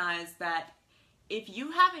 recognize that if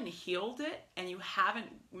you haven't healed it and you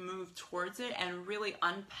haven't moved towards it and really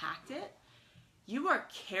unpacked it, you are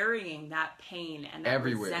carrying that pain and that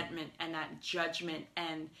resentment and that judgment,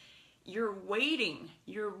 and you're waiting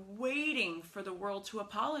for the world to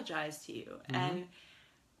apologize to you. And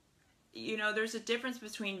you know, there's a difference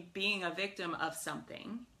between being a victim of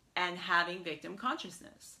something and having victim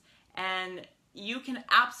consciousness. And you can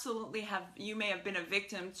absolutely you may have been a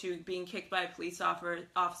victim to being kicked by a police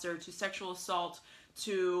officer, to sexual assault,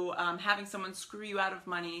 to having someone screw you out of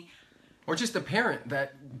money. Or just a parent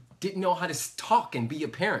that didn't know how to talk and be a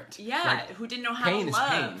parent. Yeah, like, who didn't know how to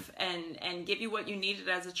love and give you what you needed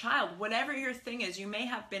as a child. Whatever your thing is, you may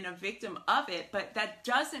have been a victim of it, but that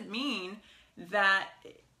doesn't mean that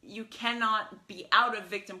you cannot be out of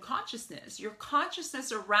victim consciousness. Your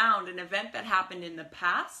consciousness around an event that happened in the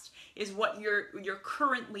past is what you're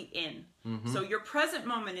currently in. So your present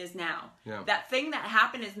moment is now. Yeah. That thing that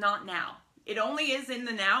happened is not now. It only is in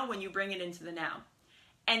the now when you bring it into the now.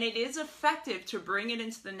 And it is effective to bring it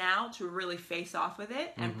into the now, to really face off with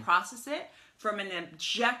it and process it from an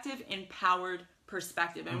objective, empowered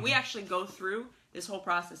perspective. And we actually go through this whole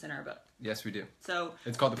process in our book. Yes, we do. So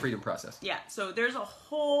it's called the freedom process. Yeah. So there's a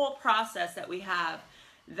whole process that we have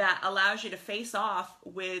that allows you to face off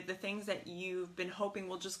with the things that you've been hoping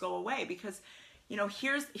will just go away. Because, you know,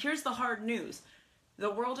 here's the hard news.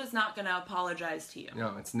 The world is not going to apologize to you.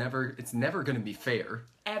 No, it's never going to be fair.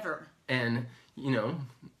 Ever. And, you know,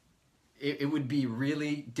 it would be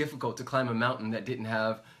really difficult to climb a mountain that didn't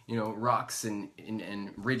have, you know, rocks and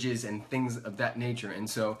ridges and things of that nature. And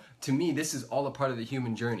so, to me, this is all a part of the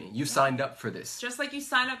human journey. You signed up for this. Just like you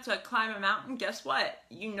signed up to climb a mountain, guess what?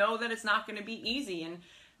 You know that it's not going to be easy. And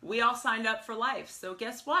we all signed up for life. So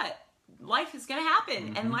guess what? Life is going to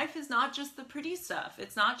happen. And life is not just the pretty stuff.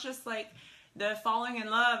 It's not just like the falling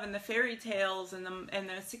in love and the fairy tales and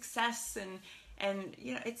the success and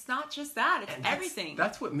you know, it's not just that, it's everything.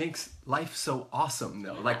 That's what makes life so awesome,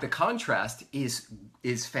 though. Yeah. Like, the contrast is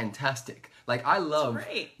fantastic. Like, I love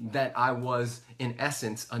that I was, in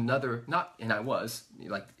essence, like,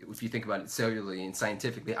 if you think about it cellularly and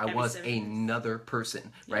scientifically, I was another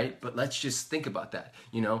person, right? But let's just think about that,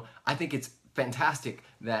 you know? I think it's fantastic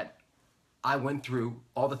that I went through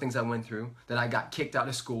all the things I went through, that I got kicked out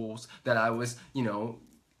of schools, that I was, you know,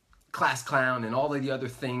 class clown and all of the other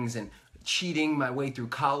things, and cheating my way through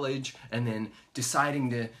college, and then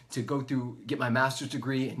deciding to go through, get my master's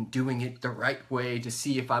degree and doing it the right way to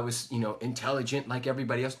see if I was, you know, intelligent like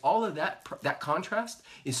everybody else. All of that contrast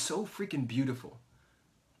is so freaking beautiful.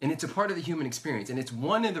 And it's a part of the human experience. And it's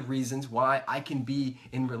one of the reasons why I can be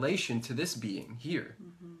in relation to this being here.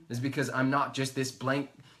 Is because I'm not just this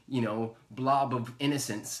blank, you know, blob of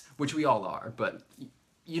innocence, which we all are, but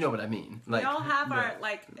you know what I mean. Like, we all have our,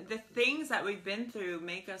 like, the things that we've been through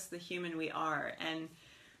make us the human we are. And,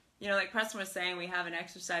 you know, like Preston was saying, we have an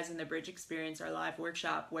exercise in the Bridge Experience, our live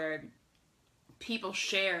workshop, where people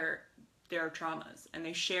share their traumas and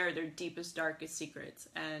they share their deepest, darkest secrets.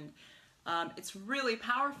 And it's really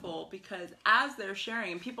powerful because as they're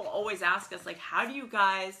sharing, and people always ask us, like, how do you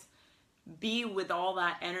guys be with all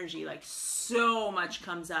that energy? Like, so much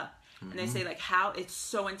comes up. And they say, like, how it's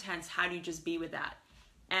so intense. How do you just be with that?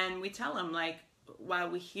 And we tell them, like, while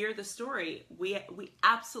we hear the story, we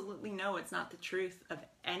absolutely know it's not the truth of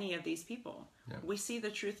any of these people. Yeah. We see the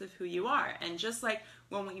truth of who you are. And just like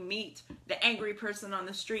when we meet the angry person on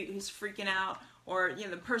the street who's freaking out, or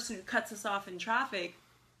the person who cuts us off in traffic,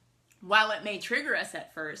 while it may trigger us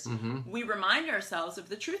at first, we remind ourselves of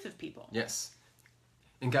the truth of people. Yes.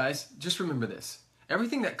 And guys, just remember this.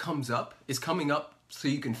 Everything that comes up is coming up so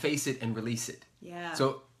you can face it and release it. Yeah.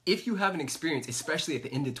 So if you have an experience, especially at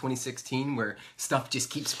the end of 2016, where stuff just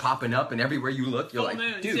keeps popping up and everywhere you look, you're Full like,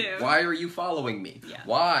 moon, dude, too. why are you following me? Yeah.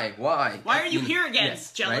 Why? Why are you here again?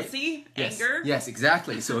 Yes, Jealousy? right? Anger? Yes,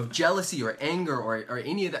 exactly. So if jealousy or anger or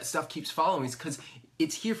any of that stuff keeps following, it's because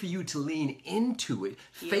it's here for you to lean into it,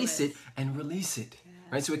 face it, and release it. Yeah.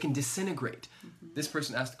 Right? So it can disintegrate. This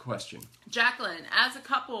person asked a question. Jacqueline, as a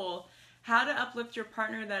couple, how to uplift your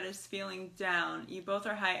partner that is feeling down? You both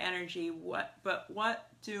are high energy. What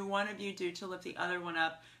do one of you do to lift the other one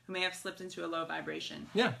up who may have slipped into a low vibration?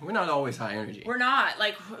 Yeah, we're not always high energy. We're not.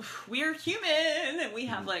 Like, we're human, and we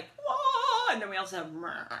have like, whoa, and then we also have,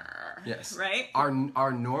 yes, right?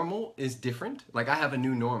 Our normal is different. Like, I have a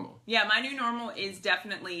new normal. Yeah, my new normal is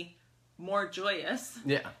definitely more joyous.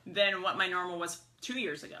 Yeah. Than what my normal was 2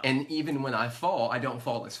 years ago. And even when I fall, I don't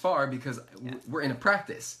fall as far because we're in a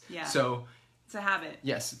practice. Yeah. So it's a habit.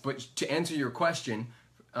 Yes, but to answer your question,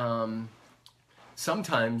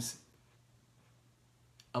 sometimes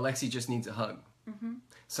Alexi just needs a hug.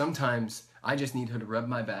 Sometimes I just need her to rub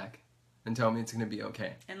my back and tell me it's going to be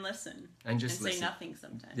okay. And listen. And just listen. Say nothing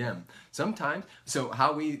sometimes. Yeah. Sometimes. So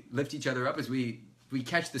how we lift each other up is we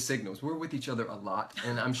catch the signals. We're with each other a lot.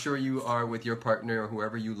 And I'm sure you are with your partner or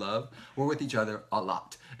whoever you love. We're with each other a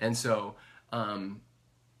lot. And so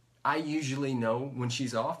I usually know when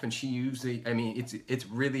she's off, and she usually, I mean, it's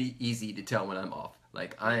really easy to tell when I'm off.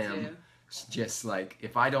 Like, I am just like,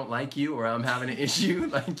 if I don't like you or I'm having an issue,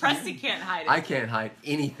 like Preston can't hide it. I can't hide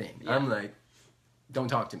anything. Yeah. I'm like, don't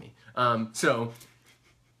talk to me. So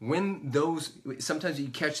when sometimes you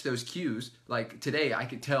catch those cues, like today I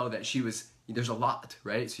could tell that there's a lot,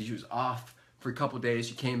 right? So she was off for a couple days,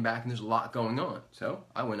 she came back and there's a lot going on. So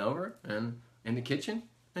I went over and in the kitchen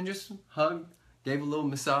and just hugged, gave a little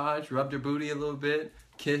massage, rubbed her booty a little bit,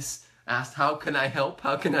 kiss, asked how can I help,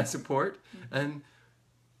 how can I support, and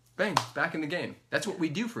bang, back in the game. That's what we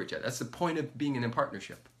do for each other. That's the point of being in a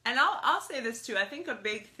partnership. And I'll say this too. I think a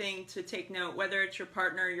big thing to take note, whether it's your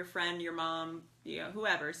partner, your friend, your mom,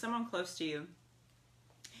 whoever, someone close to you,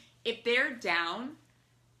 if they're down,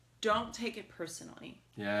 don't take it personally.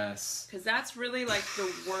 Yes. Because that's really like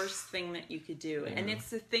the worst thing that you could do. Yeah. And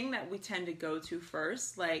it's the thing that we tend to go to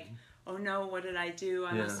first. Like, oh no, what did I do?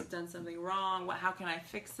 I must have done something wrong. How can I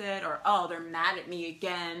fix it? Or, oh, they're mad at me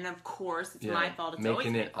again. Of course, it's my fault. It's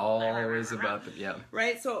making it always about the,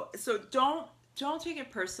 Right? So don't take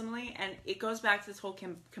it personally. And it goes back to this whole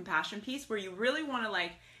compassion piece where you really want to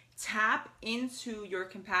like tap into your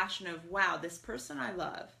compassion of, wow, this person I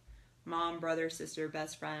love, mom, brother, sister,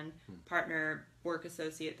 best friend, partner, work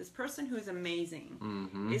associate, this person who is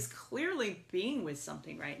amazing is clearly being with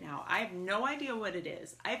something right now. I have no idea what it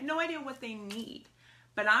is. I have no idea what they need.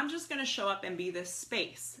 But I'm just going to show up and be the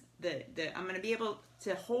space. I'm going to be able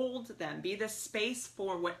to hold them, be the space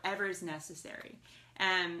for whatever is necessary.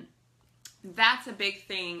 And that's a big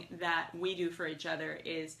thing that we do for each other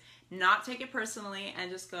is not take it personally and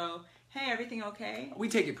just go, hey, everything okay? We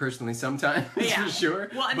take it personally sometimes, for sure.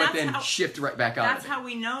 Well, and but then shift right back out. That's how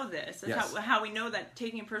we know this. That's how we know that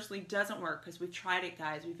taking it personally doesn't work, because we've tried it,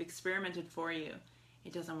 guys. We've experimented for you.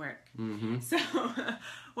 It doesn't work. So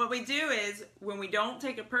what we do is when we don't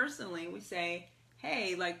take it personally, we say,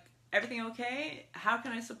 hey, like, everything okay? How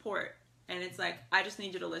can I support? And it's like, I just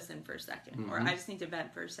need you to listen for a second. Or I just need to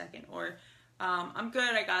vent for a second. Or I'm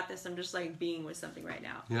good, I got this. I'm just like being with something right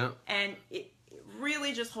now. Yep. And it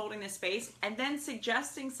really just holding the space and then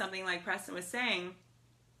suggesting something like Preston was saying,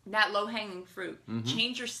 that low-hanging fruit.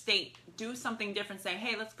 Change your state. Do something different. Say,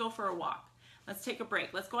 hey, let's go for a walk. Let's take a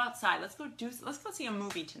break. Let's go outside. Let's go see a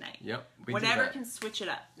movie tonight. Yep. Whatever can switch it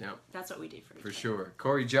up. Yep. That's what we do for each other. For sure.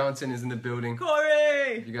 Corey Johnson is in the building.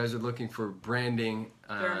 Corey! If you guys are looking for branding,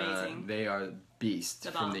 they're amazing. They are beasts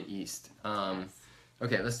from the East. Yes.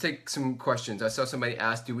 Okay, let's take some questions. I saw somebody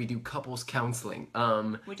ask, do we do couples counseling?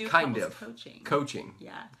 We do kind couples of. coaching. Coaching.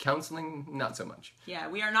 Yeah. Counseling, not so much. Yeah,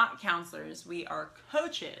 we are not counselors. We are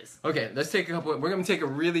coaches. Okay, let's take a couple. We're going to take a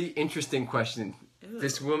really interesting question. Ooh.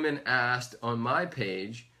 This woman asked on my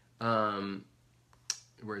page,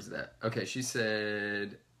 where's that? Okay, she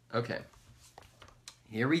said, okay.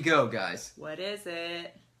 Here we go, guys. What is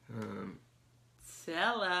it?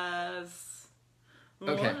 Tell us.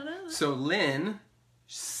 Okay, so Lynn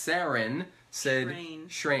Saren said,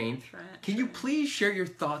 Shrain, can you please share your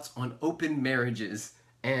thoughts on open marriages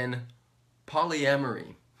and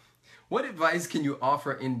polyamory? What advice can you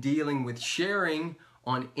offer in dealing with sharing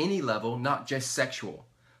on any level, not just sexual?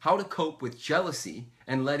 how to cope with jealousy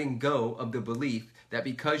and letting go of the belief that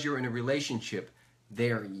because you're in a relationship,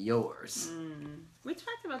 they're yours. We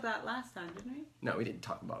talked about that last time, didn't we? No, we didn't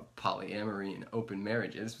talk about polyamory and open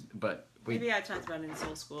marriages, but maybe I talked about it in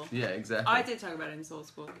Soul School. Yeah, exactly. Oh, I did talk about it in Soul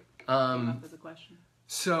School. Came up as a question.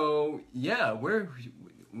 So yeah,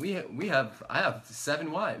 I have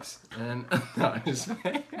 7 wives, and no, I'm just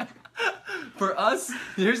for us.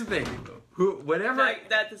 Here's the thing, whatever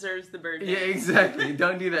that deserves the bird. Yeah, exactly.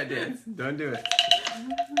 Don't do that dance. Don't do it.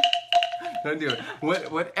 Don't do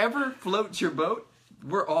it. Whatever floats your boat,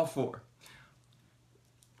 we're all for.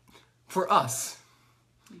 For us,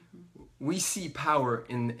 we see power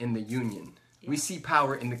in the union. Yeah. We see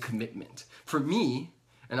power in the commitment. For me,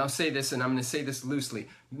 and I'll say this, and I'm going to say this loosely,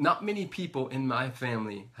 not many people in my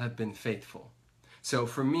family have been faithful. So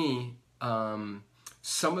for me,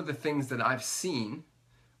 some of the things that I've seen,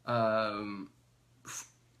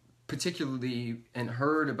 particularly and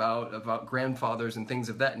heard about grandfathers and things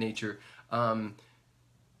of that nature,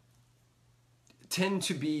 tend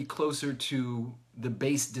to be closer to the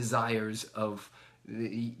base desires of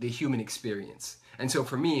the human experience. And so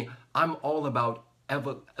for me, I'm all about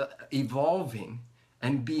evolving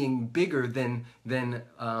and being bigger than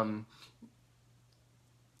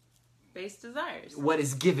base desires. What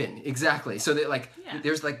is given, exactly. So that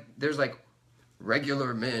there's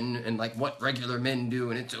regular men and like what regular men do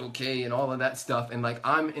and it's okay and all of that stuff, and like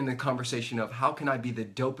I'm in the conversation of how can I be the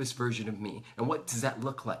dopest version of me, and what does that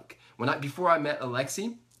look like? Before I met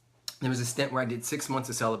Alexi, there was a stint where I did 6 months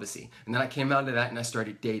of celibacy, and then I came out of that and I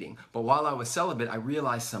started dating. But while I was celibate, I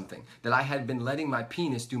realized something, that I had been letting my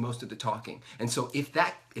penis do most of the talking. And so if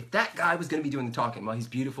that guy was going to be doing the talking, well, he's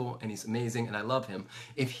beautiful and he's amazing and I love him,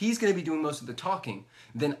 if he's going to be doing most of the talking,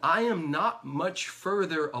 then I am not much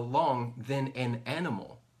further along than an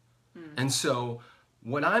animal. And so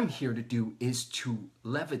what I'm here to do is to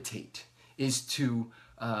levitate, is to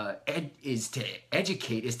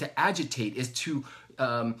educate, is to agitate, is to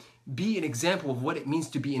be an example of what it means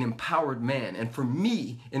to be an empowered man. And for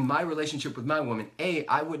me, in my relationship with my woman,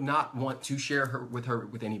 I would not want to share her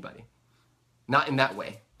with anybody. Not in that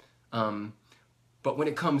way. But when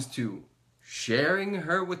it comes to sharing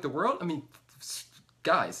her with the world, I mean,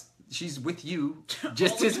 guys, she's with you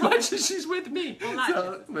just as much as she's with me.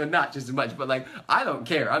 Well, not just as much, but like, I don't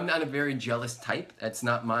care. I'm not a very jealous type. That's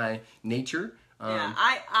not my nature. Yeah,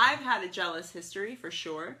 I've had a jealous history for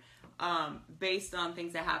sure. Based on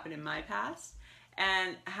things that happened in my past.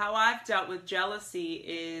 And how I've dealt with jealousy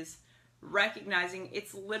is recognizing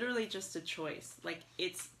it's literally just a choice. Like,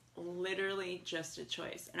 it's literally just a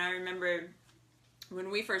choice. And I remember when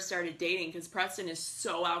we first started dating, because Preston is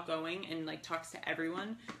so outgoing and like talks to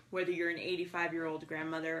everyone, whether you're an 85-year-old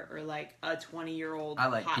grandmother or like a 20-year-old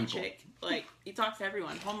hot chick. Like, he talks to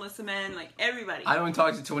everyone, homeless men, like everybody. I don't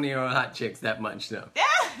talk to 20-year-old hot chicks that much though. Yeah,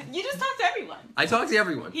 you just talk to everyone. I talk to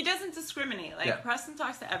everyone. He doesn't discriminate. Like, Preston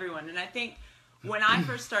talks to everyone. And I think when I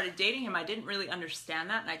first started dating him, I didn't really understand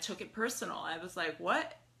that, and I took it personal. I was like,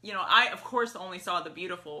 what? You know, I, of course, only saw the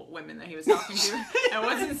beautiful women that he was talking to. I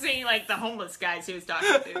wasn't seeing, like, the homeless guys he was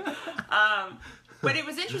talking to. But it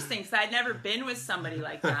was interesting, because I had never been with somebody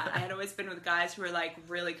like that. I had always been with guys who were, like,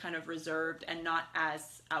 really kind of reserved and not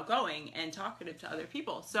as outgoing and talkative to other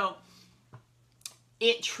people. So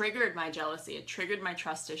it triggered my jealousy. It triggered my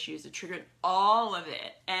trust issues. It triggered all of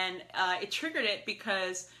it. And it triggered it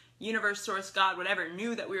because universe, source, God, whatever,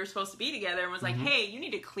 knew that we were supposed to be together and was like, hey, you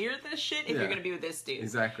need to clear this shit if you're going to be with this dude.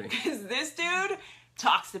 Exactly. Because this dude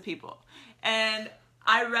talks to people. And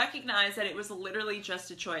I recognized that it was literally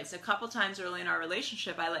just a choice. A couple times early in our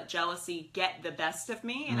relationship, I let jealousy get the best of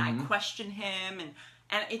me, and I questioned him, and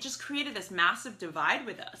it just created this massive divide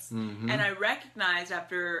with us. And I recognized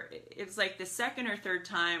after, it was like the second or third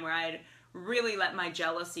time where I had really let my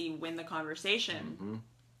jealousy win the conversation,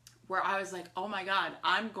 where I was like, oh my God,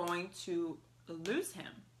 I'm going to lose him.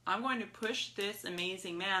 I'm going to push this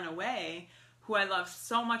amazing man away who I love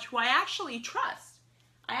so much, who I actually trust.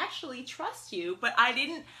 I actually trust you, but I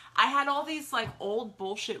had all these like old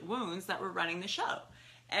bullshit wounds that were running the show.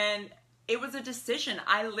 And it was a decision.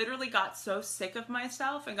 I literally got so sick of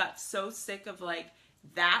myself and got so sick of like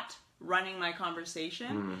that running my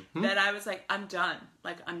conversation that I was like, I'm done.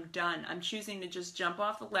 Like, I'm done. I'm choosing to just jump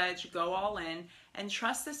off the ledge, go all in, and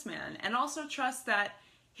trust this man. And also trust that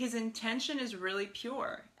his intention is really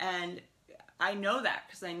pure. And I know that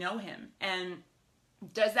because I know him. And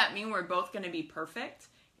does that mean we're both going to be perfect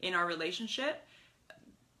in our relationship?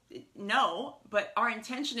 No, but our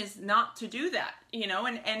intention is not to do that, you know,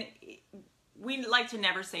 and we like to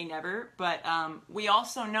never say never, but we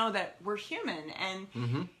also know that we're human,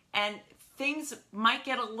 and things might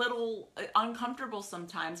get a little uncomfortable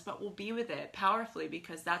sometimes, but we'll be with it powerfully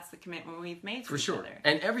because that's the commitment we've made to each other.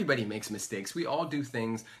 And everybody makes mistakes. We all do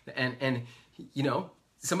things, and you know,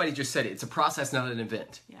 somebody just said it. It's a process, not an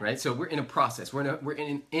event, right? So we're in a process. We're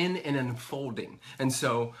in an unfolding, and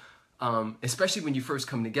so especially when you first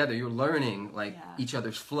come together, you're learning like each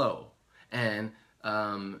other's flow, and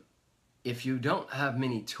if you don't have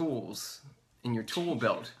many tools in your tool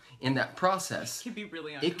belt in that process,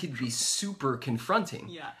 it could be super confronting.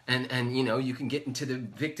 Yeah. And you know, you can get into the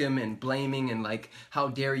victim and blaming and like, how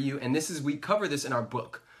dare you? And we cover this in our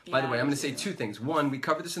book. By the way, I'm going to say two things. One, we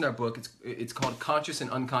cover this in our book. It's called Conscious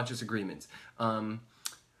and Unconscious Agreements.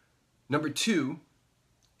 Number two,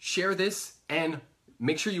 share this and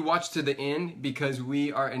make sure you watch to the end because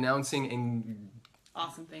we are announcing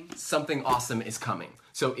awesome thing. Something awesome is coming.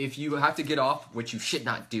 So if you have to get off, which you should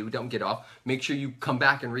not do, don't get off. Make sure you come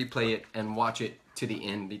back and replay it and watch it to the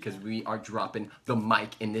end because we are dropping the mic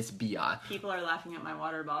in this BI. People are laughing at my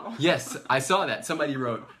water bottle. Yes, I saw that. Somebody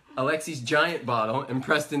wrote Alexi's giant bottle and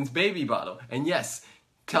Preston's baby bottle. And yes,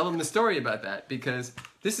 tell them the story about that because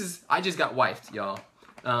I just got wifed, y'all.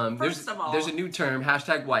 First of all, there's a new term,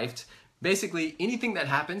 #wifed. Basically, anything that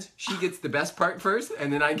happens, she gets the best part first,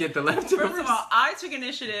 and then I get the leftovers. First of all, I took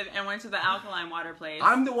initiative and went to the alkaline water place.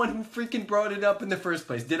 I'm the one who freaking brought it up in the first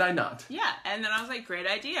place, did I not? Yeah, and then I was like, great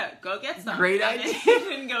idea, go get some. Great idea.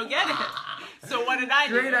 And go get it. So what did I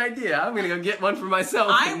do? Great idea. I'm going to go get one for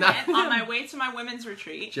myself. I went on my way to my women's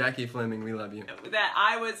retreat. Jackie Fleming, we love you. That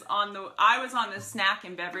I was on the snack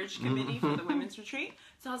and beverage committee for the women's retreat.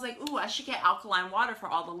 So I was like, ooh, I should get alkaline water for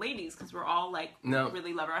all the ladies because we're all like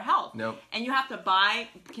really love our health. And you have to buy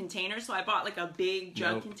containers. So I bought like a big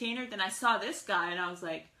jug container. Then I saw this guy and I was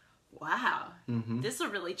like, wow, this will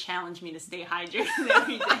really challenge me to stay hydrated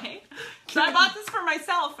every day. So I bought this for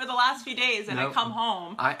myself for the last few days and I come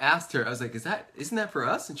home. I asked her, I was like, isn't that for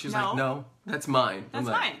us? And she was like, no, that's mine. That's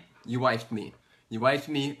mine. You wifed me. You wifed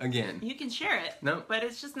me again. You can share it. No. But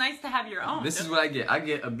it's just nice to have your own. This is what I get. I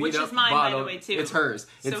get a beat up bottle. Which is mine, by the way, too. It's hers.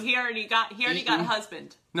 So he already got a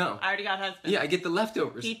husband. No. I already got husband. Yeah, I get the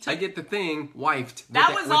leftovers. I get the thing wifed.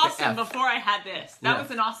 That was awesome before I had this. That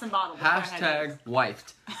was an awesome bottle before I had this.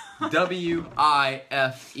 #wifed.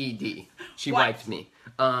 WIFED. She wifed me.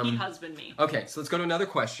 He husband me. Okay, so let's go to another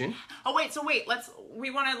question. Oh wait,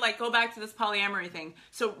 we want to like go back to this polyamory thing.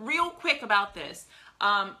 So real quick about this.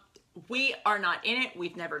 We are not in it.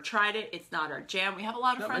 We've never tried it. It's not our jam. We have a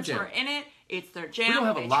lot of friends who are in it. It's their jam. We don't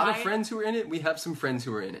have a lot of friends who are in it. We have some friends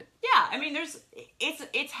who are in it. Yeah, I mean,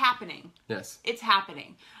 it's happening. Yes. It's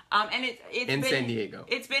happening. And it's in San Diego.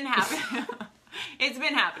 It's been happening. It's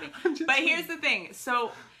been happening. But here's the thing.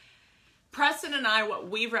 So Preston and I, what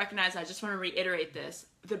we've recognized, I just want to reiterate this.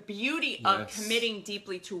 The beauty of committing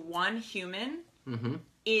deeply to one human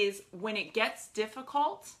is when it gets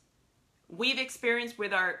difficult. We've experienced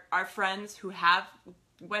with our friends who have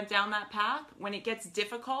went down that path. When it gets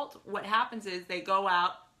difficult, what happens is they go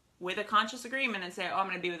out with a conscious agreement and say, oh, I'm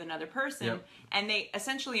going to be with another person. And they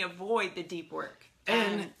essentially avoid the deep work.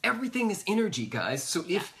 And everything is energy, guys. So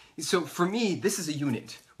so for me, this is a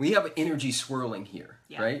unit. We have energy swirling here,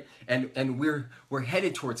 right? And we're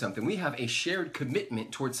headed towards something. We have a shared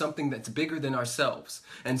commitment towards something that's bigger than ourselves.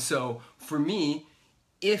 And so for me,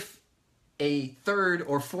 if a third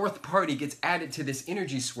or fourth party gets added to this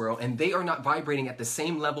energy swirl and they are not vibrating at the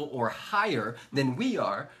same level or higher than we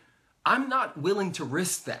are, I'm not willing to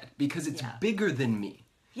risk that because it's bigger than me.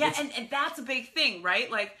 Yeah, and that's a big thing, right?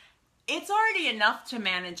 Like, it's already enough to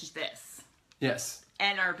manage this. Yes.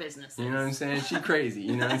 And our businesses. You know what I'm saying? She crazy.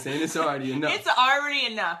 You know what I'm saying? It's already enough. It's already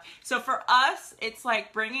enough. So for us, it's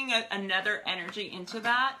like bringing another energy into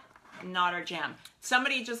that, not our jam.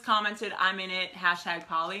 Somebody just commented, I'm in it,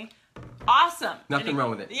 #poly. Awesome. Nothing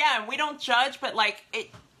wrong with it. Yeah, we don't judge, but like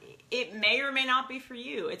it may or may not be for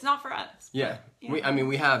you. It's not for us. Yeah.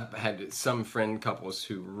 We have had some friend couples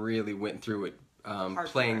who really went through it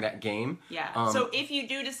playing that game. Yeah. So if you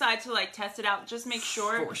do decide to like test it out, just make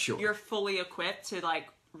sure you're fully equipped to like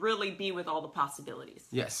really be with all the possibilities.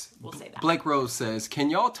 Yes. We'll say that. Blake Rose says,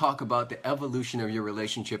 can y'all talk about the evolution of your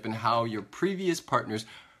relationship and how your previous partners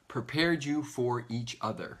prepared you for each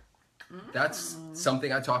other? That's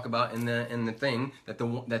something I talk about in the thing, that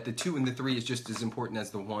the 2 and the 3 is just as important as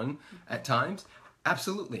the 1 at times.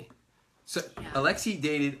 Absolutely. So Alexi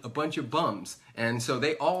dated a bunch of bums, and so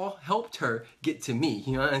they all helped her get to me.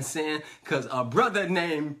 You know what I'm saying? Because a brother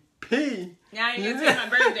named P. Now you're gonna take my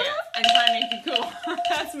bird dance and try to make it cool.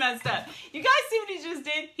 That's messed up. You guys see what he just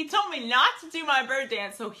did? He told me not to do my bird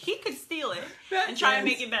dance so he could steal it and try to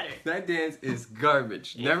make it better. That dance is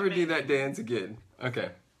garbage. Never do that dance again. Okay.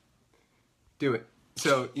 Do it.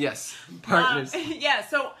 So yes, partners. Yeah,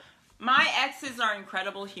 so my exes are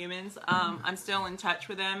incredible humans. I'm still in touch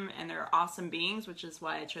with them, and they're awesome beings, which is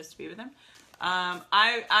why I chose to be with them.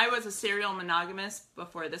 I was a serial monogamist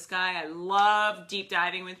before this guy. I love deep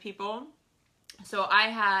diving with people. So I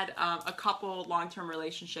had a couple long-term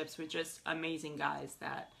relationships with just amazing guys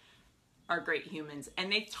that are great humans.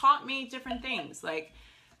 And they taught me different things. Like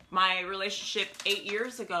my relationship 8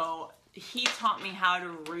 years ago, he taught me how to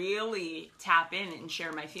really tap in and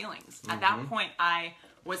share my feelings. At that point, I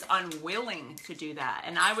was unwilling to do that.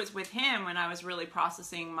 And I was with him when I was really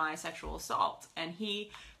processing my sexual assault. And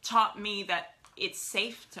he taught me that it's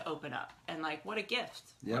safe to open up. And like, what a gift.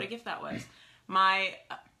 Yep. What a gift that was. My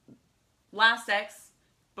last ex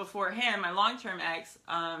before him, my long-term ex,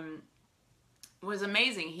 was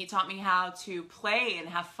amazing. He taught me how to play and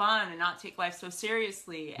have fun and not take life so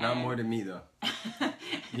seriously. Not more than me, though.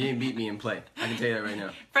 He didn't beat me in play. I can tell you that right now.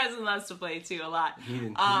 Preston loves to play, too, a lot. He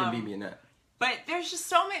didn't beat me in that. But there's just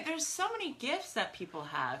there's so many gifts that people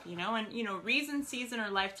have, you know, and, you know, reason, season,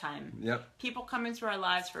 or lifetime. Yep. People come into our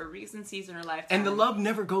lives for a reason, season, or lifetime. And the love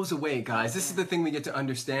never goes away, guys. This is the thing we get to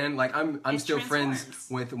understand. Like, I'm still friends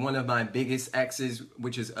with one of my biggest exes,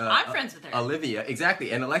 which is I'm friends with her. Olivia.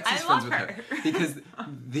 Exactly. And Alexi's friends with her. Because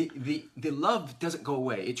the love doesn't go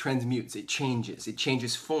away. It transmutes. It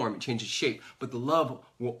changes form. It changes shape. But the love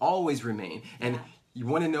will always remain. And you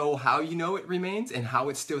want to know how you know it remains and how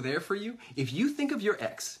it's still there for you? If you think of your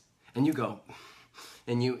ex and you go,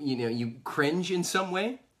 and you cringe in some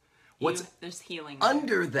way, there's healing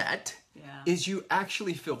under that is you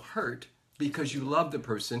actually feel hurt because you love the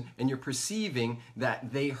person and you're perceiving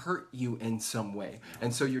that they hurt you in some way.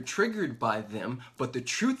 And so you're triggered by them, but the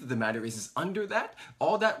truth of the matter is under that,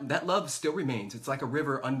 all that love still remains. It's like a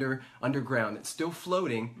river underground. It's still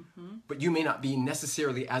floating, but you may not be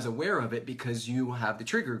necessarily as aware of it because you have the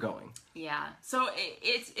trigger going. Yeah. So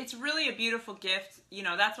it's really a beautiful gift. You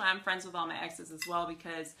know, that's why I'm friends with all my exes as well,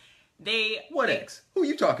 because What ex? Who are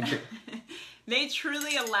you talking to? They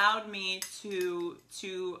truly allowed me to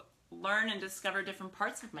learn and discover different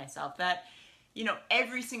parts of myself that, you know,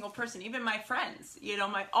 every single person, even my friends, you know,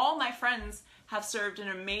 all my friends have served an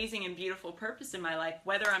amazing and beautiful purpose in my life,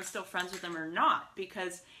 whether I'm still friends with them or not,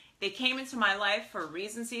 because they came into my life for a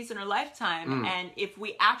reason, season, or lifetime. And if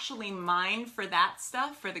we actually mine for that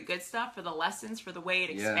stuff, for the good stuff, for the lessons, for the way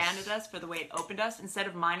it expanded us, for the way it opened us, instead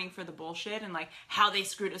of mining for the bullshit and like how they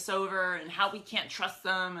screwed us over and how we can't trust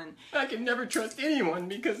them. And I can never trust anyone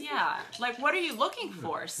because... Yeah, like what are you looking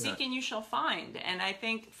for? Seek and you shall find. And I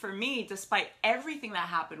think for me, despite everything that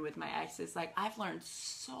happened with my exes, like I've learned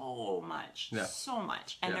so much, so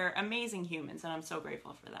much. And they're amazing humans and I'm so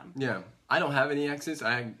grateful for them. Yeah. I don't have any exes.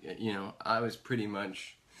 I was pretty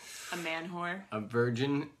much a man whore. A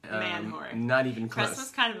virgin. Man whore. Not even close. Chris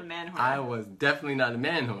was kind of a man whore. I was definitely not a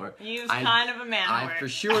man whore. You was kind of a man whore. I for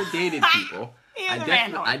sure dated people.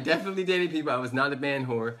 I definitely dated people. I was not a man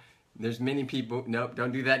whore. There's many people. Nope,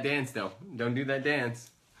 don't do that dance though. Don't do that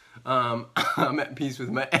dance. I'm at peace with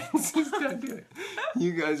my exes. Don't do it.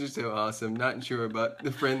 You guys are so awesome. Not sure about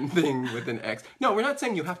the friend thing with an ex. No, we're not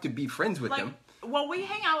saying you have to be friends with them. Well, we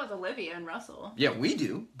hang out with Olivia and Russell. Yeah, we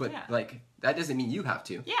do, but like that doesn't mean you have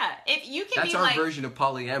to. Yeah, if you can That's be our version of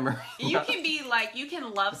polyamory. You can be like, you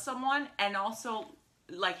can love someone and also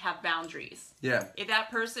like have boundaries. Yeah. If that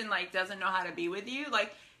person like doesn't know how to be with you,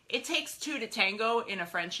 like it takes two to tango in a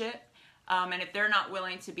friendship. And if they're not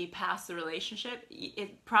willing to be past the relationship,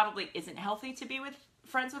 it probably isn't healthy to be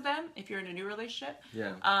friends with them if you're in a new relationship.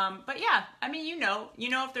 Yeah. But yeah, I mean, you know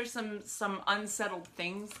if there's some unsettled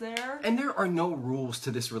things there. And there are no rules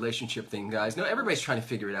to this relationship thing, guys. No, everybody's trying to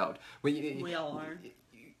figure it out. We all are.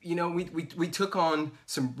 You know, we took on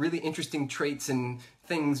some really interesting traits and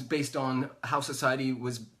things based on how society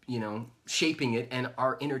was, you know, shaping it, and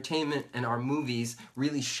our entertainment and our movies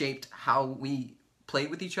really shaped how we play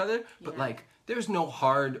with each other. But like, there's no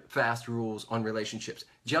hard, fast rules on relationships.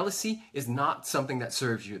 Jealousy is not something that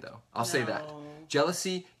serves you, though. I'll say that.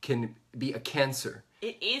 Jealousy can be a cancer.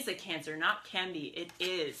 It is a cancer, not can be. It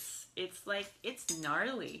is. It's like, it's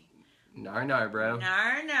gnarly. Nar, bro.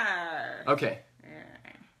 Nar. Okay.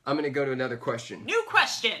 I'm going to go to another question. New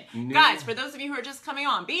question. Guys, for those of you who are just coming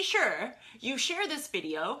on, be sure you share this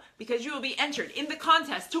video because you will be entered in the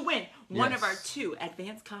contest to win one of our 2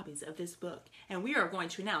 advanced copies of this book. And we are going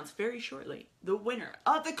to announce very shortly the winner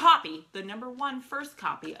of the copy, the #1 first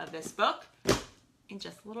copy of this book, in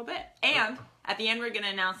just a little bit. And at the end, we're going to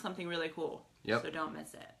announce something really cool. Yep. So don't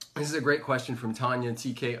miss it. This is a great question from Tanya,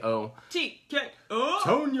 TKO. TKO.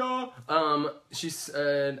 Tonya. She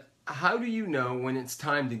said, how do you know when it's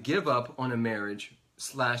time to give up on a marriage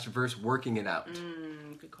 / versus working it out?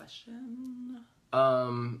 Good question.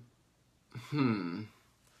 I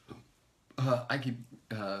keep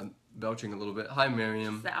belching a little bit. Hi,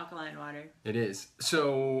 Miriam. It's the alkaline water. It is.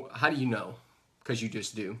 So, how do you know? Because you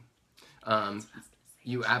just do.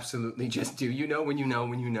 You absolutely just do. You know when you know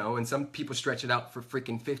when you know. And some people stretch it out for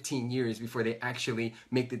freaking 15 years before they actually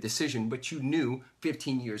make the decision. But you knew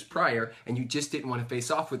 15 years prior, and you just didn't want to face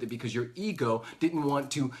off with it because your ego didn't want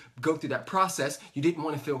to go through that process. You didn't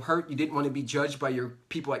want to feel hurt. You didn't want to be judged by your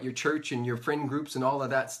people at your church and your friend groups and all of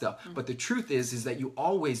that stuff. Mm-hmm. But the truth is that you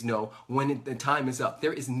always know when the time is up.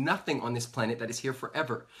 There is nothing on this planet that is here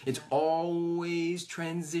forever. It's always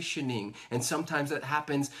transitioning. And sometimes that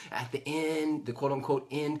happens at the end, the quote-unquote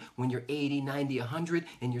end, when you're 80, 90, 100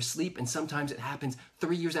 in your sleep. And sometimes it happens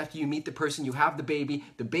 3 years after you meet the person, you have the baby.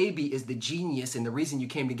 The baby is the genius and the reason you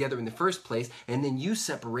came together in the first place. And then you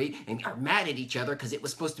separate and are mad at each other because it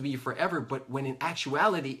was supposed to be your forever. But when in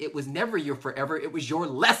actuality, it was never your forever. It was your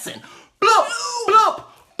lesson. Bloop, bloop,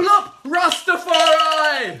 bloop,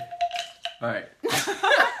 Rastafari. All right.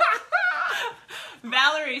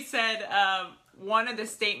 Valerie said, one of the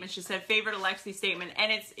statements, she said, favorite Alexi statement,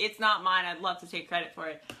 and it's not mine. I'd love to take credit for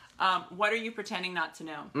it. What are you pretending not to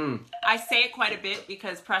know? I say it quite a bit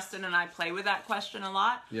because Preston and I play with that question a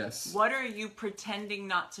lot. Yes. What are you pretending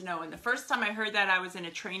not to know? And the first time I heard that, I was in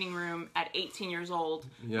a training room at 18 years old,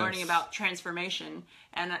 learning about transformation,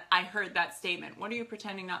 and I heard that statement. What are you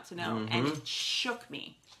pretending not to know? And it shook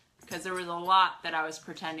me because there was a lot that I was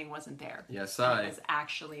pretending wasn't there. Yes, It was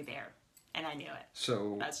actually there, and I knew it.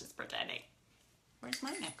 So that's just pretending. Where's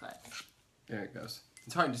my necklace? There it goes.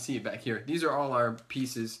 It's hard to see it back here. These are all our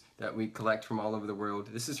pieces that we collect from all over the world.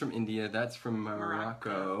 This is from India. That's from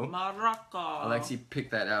Morocco. Alexi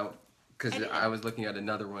picked that out because I was looking at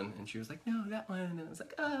another one, and she was like, "No, that one." And I was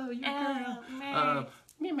like, "Oh, you girl."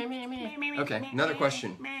 Okay, another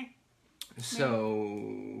question.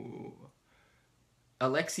 So,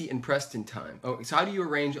 Alexi and Preston time. Oh, so how do you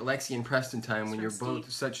arrange Alexi and Preston time when you're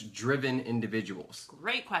both such driven individuals?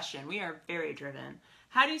 Great question. We are very driven.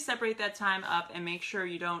 How do you separate that time up and make sure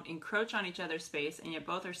you don't encroach on each other's space and yet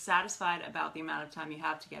both are satisfied about the amount of time you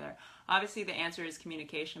have together? Obviously, the answer is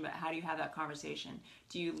communication, but how do you have that conversation?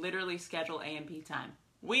 Do you literally schedule A&P time?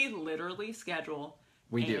 We literally schedule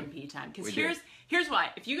A&P time. Because here's why.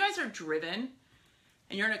 If you guys are driven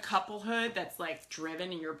and you're in a couplehood that's like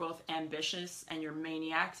driven and you're both ambitious and you're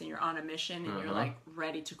maniacs and you're on a mission and you're like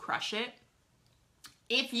ready to crush it,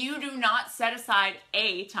 if you do not set aside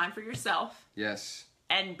A, time for yourself. Yes.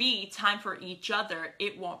 And B, time for each other,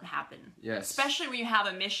 it won't happen. Yes. Especially when you have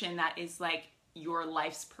a mission that is like your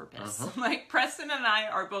life's purpose. Like Preston and I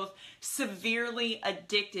are both severely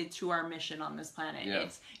addicted to our mission on this planet. Yeah.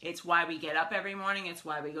 It's why we get up every morning. It's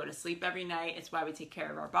why we go to sleep every night. It's why we take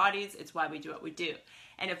care of our bodies. It's why we do what we do.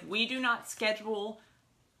 And if we do not schedule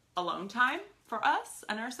alone time for us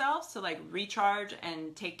and ourselves to like recharge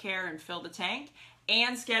and take care and fill the tank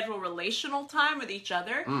and schedule relational time with each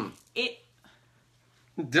other,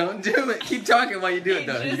 Don't do it. Keep talking while you do it,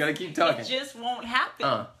 though. You gotta keep talking. It just won't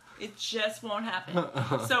happen. It just won't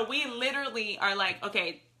happen. So we literally are like,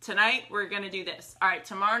 okay, tonight we're gonna do this. All right,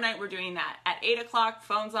 tomorrow night we're doing that. At 8 o'clock,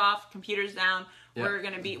 phones off, computers down. Yep. We're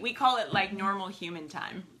gonna be. We call it like normal human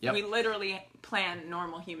time. Yep. We literally plan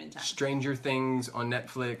normal human time. Stranger Things on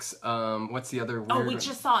Netflix. What's the other? Weird we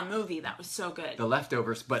just saw a movie that was so good. The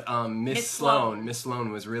Leftovers, but Miss Sloane. Miss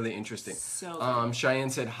Sloane was really interesting. So good. Cheyenne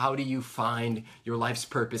said, "How do you find your life's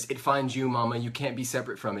purpose? It finds you, Mama. You can't be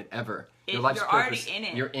separate from it ever. Your life's purpose. Already in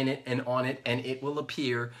it. You're in it and on it, and it will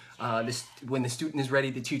appear. When the student is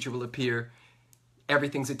ready, the teacher will appear.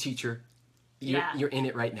 Everything's a teacher." You're in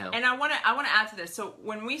it right now. And I want to add to this. So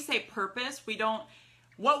when we say purpose, we don't,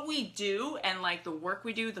 what we do and like the work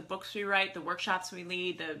we do, the books we write, the workshops we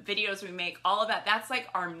lead, the videos we make, all of that, that's like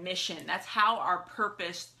our mission. That's how our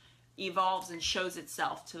purpose evolves and shows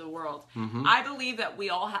itself to the world. I believe that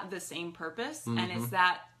we all have the same purpose, and it's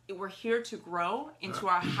that we're here to grow into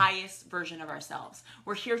our highest version of ourselves.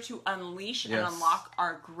 We're here to unleash and unlock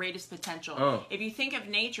our greatest potential. If you think of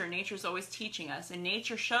nature, nature's always teaching us, and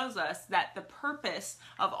nature shows us that the purpose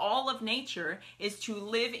of all of nature is to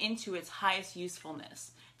live into its highest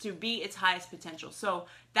usefulness, to be its highest potential. So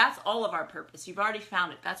that's all of our purpose. You've already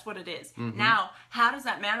found it. That's what it is. Now, how does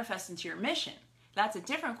that manifest into your mission? That's a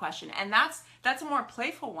different question, and that's a more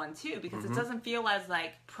playful one too, because it doesn't feel as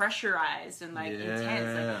like pressurized and like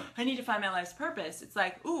intense. Like, I need to find my life's purpose. It's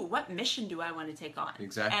like, ooh, what mission do I want to take on?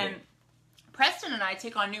 Exactly. And Preston and I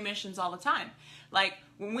take on new missions all the time. Like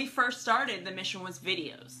when we first started, the mission was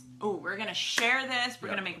videos. Ooh, we're gonna share this. We're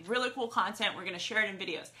gonna make really cool content. We're gonna share it in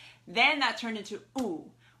videos. Then that turned into,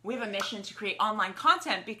 ooh, we have a mission to create online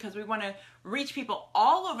content because we want to reach people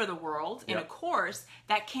all over the world in a course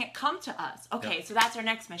that can't come to us. Okay, so that's our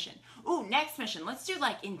next mission. Ooh, next mission. Let's do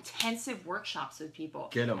like intensive workshops with people.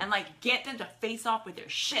 Get them. And like get them to face off with their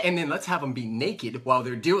shit. And then let's have them be naked while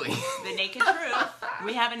they're doing The naked truth.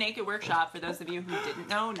 We have a naked workshop for those of you who didn't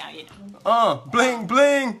know. Now you know. Bling,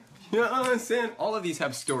 bling. You know what I'm saying? All of these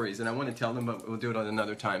have stories, and I want to tell them, but we'll do it on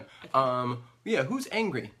another time. Okay. Yeah, who's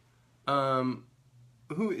angry?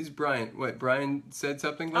 Who is Brian? What, Brian said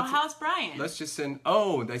something? How's Brian? Let's just send...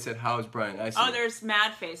 Oh, they said, how's Brian? I see. Oh, there's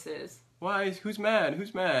mad faces. Why? Who's mad?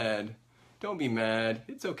 Who's mad? Don't be mad.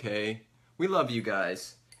 It's okay. We love you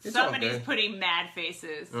guys. It's Somebody's okay. putting mad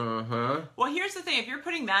faces. Uh-huh. Well, here's the thing. If you're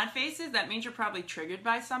putting mad faces, that means you're probably triggered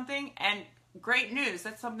by something. And great news.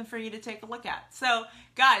 That's something for you to take a look at. So,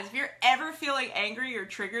 guys, if you're ever feeling angry or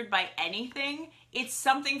triggered by anything, it's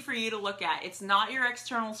something for you to look at. It's not your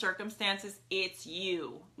external circumstances. It's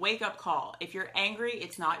you. Wake up call. If you're angry,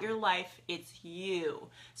 it's not your life. It's you.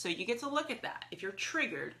 So you get to look at that. If you're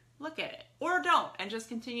triggered, look at it. Or don't. And just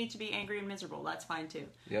continue to be angry and miserable. That's fine, too.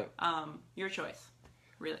 Yep. Your choice.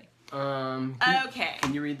 Really. Okay.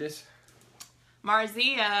 Can you read this?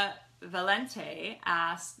 Marzia Valente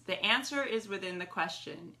asked, the answer is within the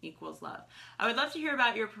question equals love. I would love to hear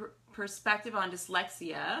about your perspective on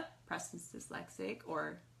dyslexia. Preston's dyslexic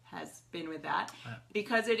or has been with that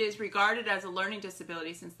because it is regarded as a learning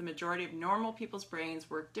disability since the majority of normal people's brains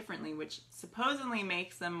work differently, which supposedly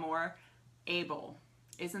makes them more able.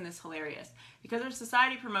 Isn't this hilarious? Because our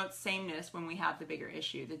society promotes sameness when we have the bigger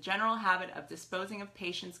issue. The general habit of disposing of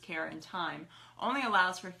patients' care and time only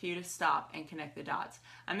allows for few to stop and connect the dots.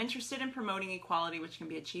 I'm interested in promoting equality, which can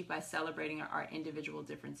be achieved by celebrating our individual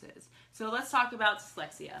differences. So let's talk about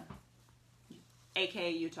dyslexia.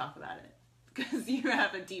 AKA you talk about it. Because you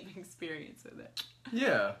have a deep experience with it.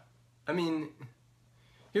 Yeah. I mean,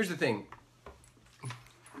 here's the thing.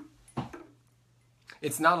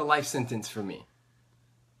 It's not a life sentence for me.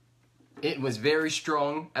 It was very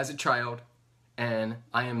strong as a child, and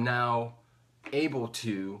I am now able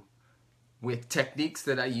to, with techniques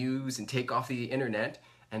that I use and take off the internet,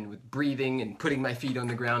 and with breathing and putting my feet on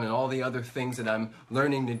the ground and all the other things that I'm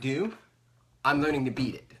learning to do, I'm learning to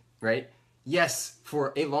beat it, right? Yes,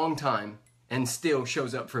 for a long time, and still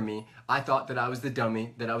shows up for me, I thought that I was the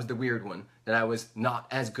dummy, that I was the weird one, that I was not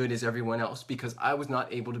as good as everyone else because I was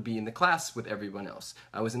not able to be in the class with everyone else.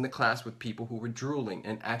 I was in the class with people who were drooling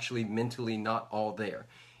and actually mentally not all there.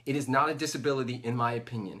 It is not a disability in my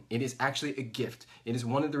opinion. It is actually a gift. It is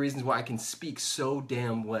one of the reasons why I can speak so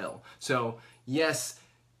damn well. So yes,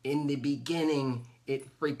 in the beginning,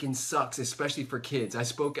 it freaking sucks, especially for kids. I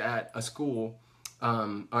spoke at a school,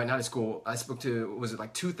 or not a school, I spoke to, was it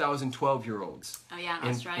like 2,012-year-olds? Oh yeah, in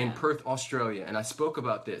Australia. In Perth, Australia. And I spoke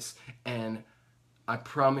about this, and I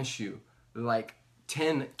promise you, like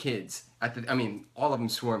 10 kids, I mean, all of them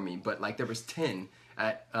swarmed me, but like there was 10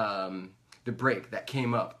 at the break that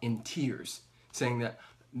came up in tears, saying that,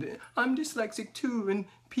 I'm dyslexic too, and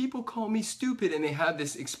people call me stupid, and they have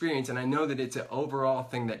this experience, and I know that it's an overall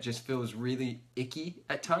thing that just feels really icky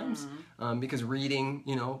at times, because reading,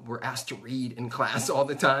 you know, we're asked to read in class all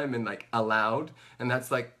the time, and like aloud, and that's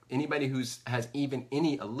like, anybody has even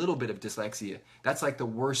a little bit of dyslexia, that's like the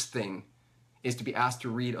worst thing, is to be asked to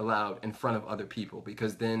read aloud in front of other people,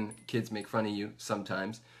 because then kids make fun of you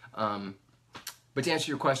sometimes. But to answer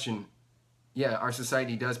your question, yeah, our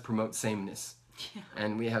society does promote sameness. Yeah.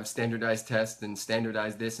 And we have standardized tests and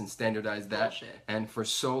standardized this and standardized that. Bullshit. And for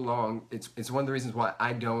so long, it's one of the reasons why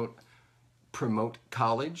I don't promote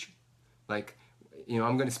college. Like, you know,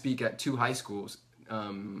 I'm going to speak at 2 high schools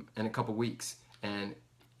in a couple weeks, and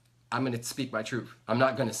I'm going to speak my truth. I'm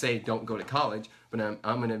not going to say don't go to college, but I'm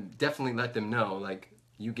going to definitely let them know, like,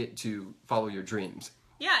 you get to follow your dreams.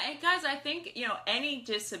 Yeah, and guys, I think, you know, any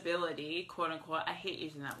disability, quote unquote, I hate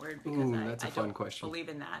using that word because that's a fun don't question. believe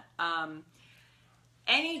in that.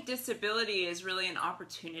 Any disability is really an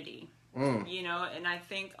opportunity, you know, and I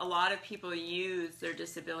think a lot of people use their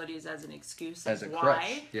disabilities as an excuse as a why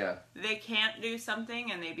crutch. Yeah. they can't do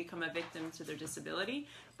something and they become a victim to their disability.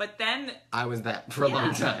 But then... I was that for a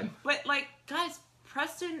long time. But, like, guys,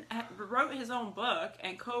 Preston wrote his own book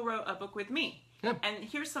and co-wrote a book with me. Yep. And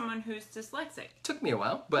here's someone who's dyslexic. Took me a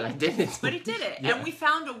while, but I did it. But he did it. Yeah. And we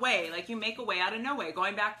found a way. Like, you make a way out of no way.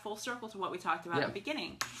 Going back full circle to what we talked about at the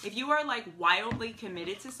beginning. If you are, like, wildly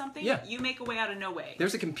committed to something, you make a way out of no way.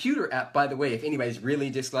 There's a computer app, by the way, if anybody's really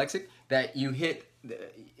dyslexic, that you hit,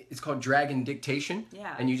 it's called Dragon Dictation.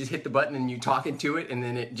 Yeah. And you just hit the button and you talk into it, and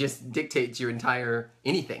then it just dictates your entire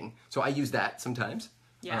anything. So I use that sometimes.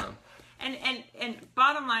 Yeah. And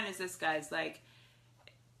bottom line is this, guys, like,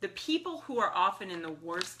 the people who are often in the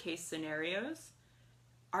worst case scenarios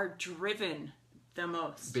are driven the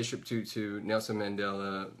most. Bishop Tutu, Nelson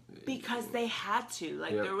Mandela. Because they had to.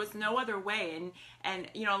 Like, Yep. there was no other way. And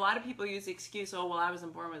you know, a lot of people use the excuse, oh, well, I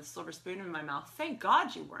wasn't born with a silver spoon in my mouth. Thank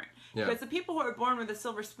God you weren't. Yeah. Because the people who are born with a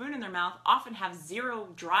silver spoon in their mouth often have zero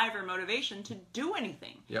drive or motivation to do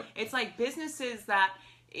anything. Yep. It's like businesses that,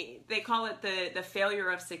 they call it the failure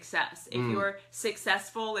of success. If you're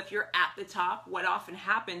successful, if you're at the top, what often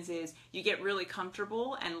happens is you get really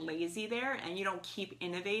comfortable and lazy there, and you don't keep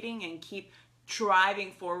innovating and keep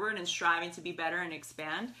driving forward and striving to be better and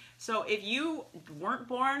expand. So if you weren't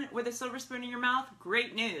born with a silver spoon in your mouth,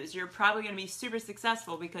 great news. You're probably going to be super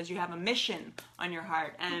successful because you have a mission on your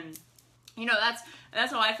heart. And you know,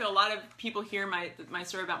 that's how I feel. A lot of people hear my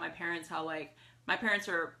story about my parents, how like my parents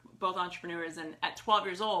are both entrepreneurs, and at 12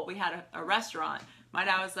 years old we had a restaurant. My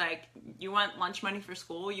dad was like, you want lunch money for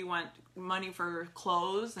school, you want money for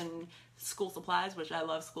clothes and school supplies, which I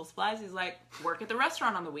love school supplies. He's like, work at the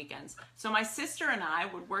restaurant on the weekends. So my sister and I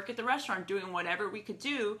would work at the restaurant doing whatever we could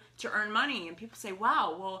do to earn money. And people say,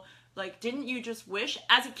 wow, well, like, didn't you just wish?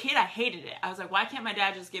 As a kid, I hated it. I was like, why can't my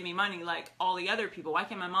dad just give me money like all the other people? Why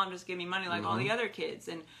can't my mom just give me money like all the other kids?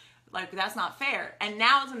 And like, that's not fair. And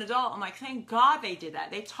now as an adult, I'm like, thank God they did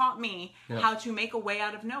that. They taught me how to make a way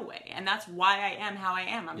out of no way. And that's why I am how I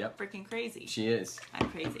am. I'm freaking crazy. She is. I'm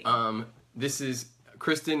crazy. This is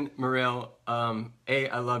Kristen Morrell.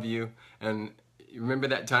 I love you. And remember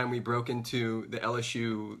that time we broke into the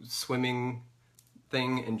LSU swimming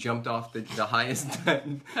thing and jumped off the highest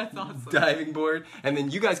That's awesome. diving board? And then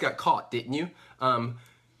you guys got caught, didn't you? I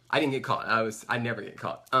didn't get caught. I never get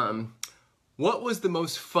caught. What was the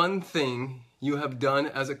most fun thing you have done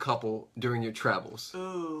as a couple during your travels?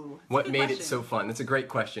 Ooh. What made it so fun? That's a great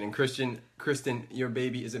question. And Kristen, your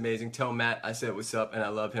baby is amazing. Tell Matt I said what's up and I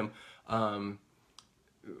love him.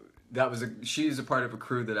 She's a part of a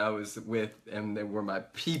crew that I was with, and they were my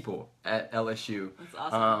people at LSU. That's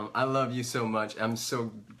awesome. I love you so much. I'm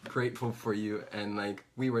so grateful for you, and like,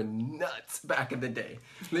 we were nuts back in the day.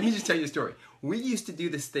 Let me just tell you a story. We used to do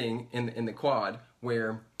this thing in the quad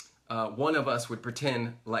where one of us would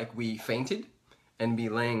pretend like we fainted and be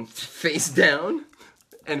laying face down.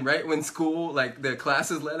 And right when school, like the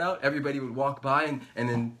classes let out, everybody would walk by, and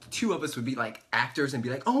then two of us would be like actors and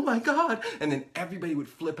be like, oh my God. And then everybody would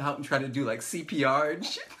flip out and try to do like CPR and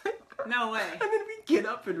shit. No way. And then we'd get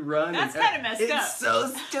up and run. That's kind of messed up. It's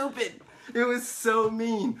so stupid. It was so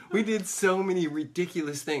mean. We did so many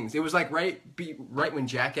ridiculous things. It was like right when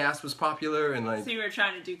Jackass was popular, and like. So you were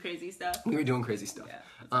trying to do crazy stuff? We were doing crazy stuff. Yeah,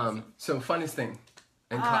 that's awesome. So funnest thing.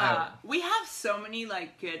 And Kyle. We have so many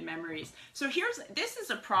like good memories. So this is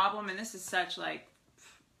a problem, and this is such like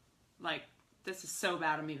this is so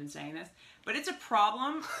bad I'm even saying this, but it's a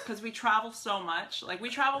problem because we travel so much. Like, we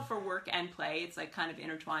travel for work and play. It's like kind of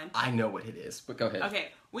intertwined. I know what it is, but go ahead. Okay,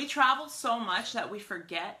 we travel so much that we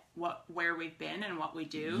forget where we've been and what we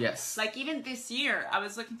do. Yes. Like, even this year, I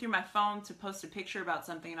was looking through my phone to post a picture about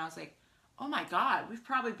something, and I was like, oh my God, we've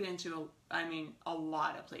probably been to a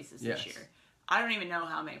lot of places this year. I don't even know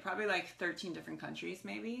how many. Probably like 13 different countries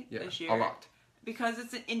maybe this year. A lot. Because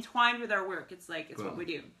it's entwined with our work. It's like, it's what we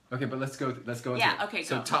do. Okay, but let's go into okay,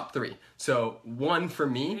 So go. top 3. So one for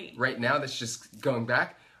me right now, that's just going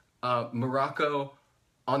back. Morocco,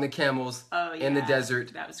 on the camels, in the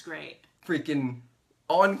desert. That was great. Freaking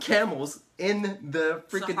on camels in the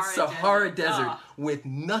freaking Sahara Desert with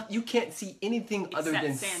nothing. You can't see anything other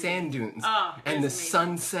than sand dunes. And the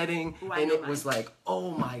sun setting. And it was like,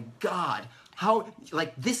 oh my God. How,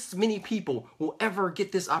 like, this many people will ever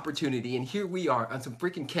get this opportunity, and here we are on some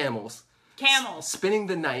freaking camels. Spending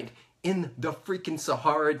the night in the freaking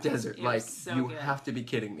Sahara Desert. Like, so you good. have to be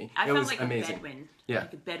kidding me. I it felt was like amazing. a Bedouin. Yeah.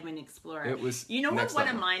 Like a Bedouin explorer. It was You know what next one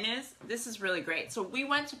level. of mine is? This is really great. So we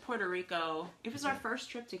went to Puerto Rico. It was our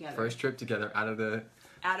first trip together. First trip together out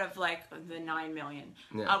of like the 9 million.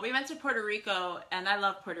 Yeah. We went to Puerto Rico, and I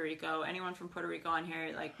love Puerto Rico. Anyone from Puerto Rico on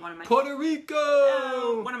here? Like, one of my... Puerto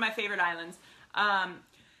Rico! One of my favorite islands.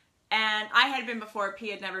 And I had been before,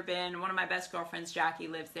 P had never been. One of my best girlfriends, Jackie,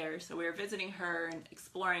 lives there. So we were visiting her and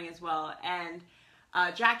exploring as well. And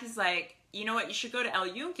Jackie's like, you know what, you should go to El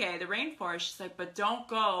Yunque, the rainforest. She's like, but don't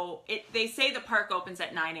go. They say the park opens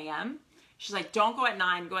at 9 a.m. She's like, don't go at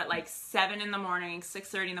 9. Go at like 7 in the morning,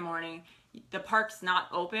 6:30 in the morning. The park's not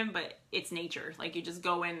open, but it's nature. Like, you just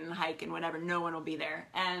go in and hike and whatever. No one will be there.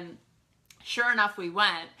 And sure enough, we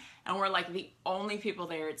went. And we're like the only people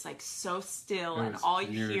there. It's like so still, and all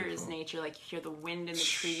you hear is nature. Like, you hear the wind in the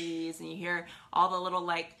trees, and you hear all the little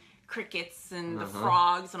like crickets and the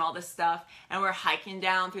frogs and all this stuff. And we're hiking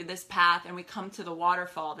down through this path, and we come to the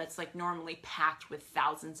waterfall that's like normally packed with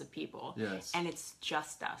thousands of people. Yes. And it's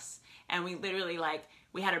just us. And we literally like,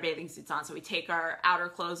 we had our bathing suits on, so we take our outer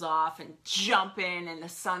clothes off and jump in, and the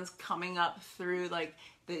sun's coming up through like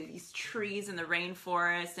these trees in the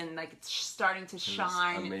rainforest, and like it's starting to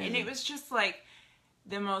shine. And it was just like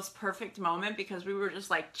the most perfect moment, because we were just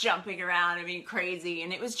like jumping around and being crazy,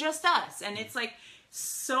 and it was just us. And it's like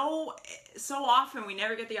so often we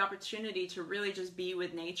never get the opportunity to really just be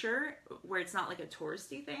with nature, where it's not like a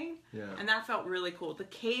touristy thing. Yeah. And that felt really cool. The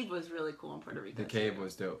cave was really cool in Puerto Rico. The cave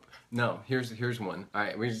was dope. No, here's one. All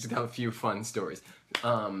right, we just have a few fun stories.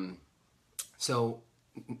 So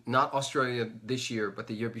not Australia this year, but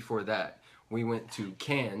the year before that, we went to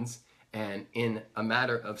Cairns, and in a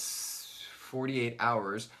matter of 48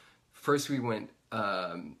 hours, first we went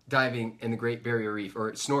diving in the Great Barrier Reef,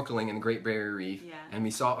 or snorkeling in the Great Barrier Reef, and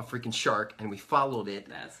we saw a freaking shark, and we followed it,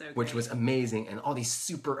 which was amazing, and all these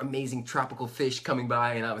super amazing tropical fish coming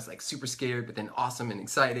by, and I was like super scared, but then awesome and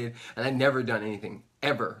excited, and I'd never done anything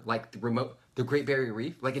ever like the Great Barrier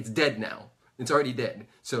Reef. Like, it's dead now. It's already dead.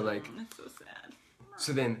 So like, that's so sad.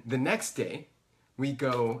 So then the next day, we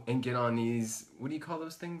go and get on these, what do you call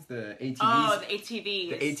those things? The ATVs? Oh, the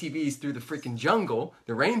ATVs. The ATVs through the freaking jungle,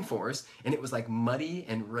 the rainforest, and it was like muddy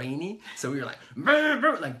and rainy. So we were like, brr,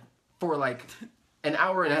 brr, like for like an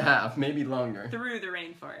hour and a half, maybe longer. Through the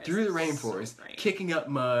rainforest. Through the rainforest, so kicking up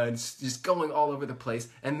mud, just going all over the place.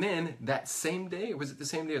 And then that same day, was it the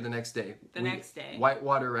same day or the next day? Next day.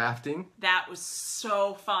 Whitewater rafting. That was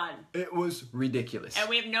so fun. It was ridiculous. And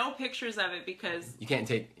we have no pictures of it because you can't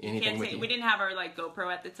take anything with you. We didn't have our like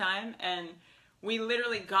GoPro at the time, and we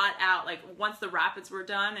literally got out, like once the rapids were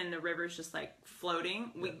done and the river's just like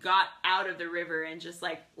floating, we got out of the river and just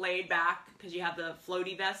like laid back, because you have the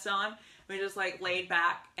floaty vest on. We just like laid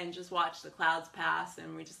back and just watched the clouds pass,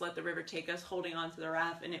 and we just let the river take us, holding onto the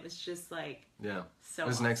raft, and it was just like so. It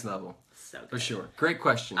was next level. So good. For sure. Great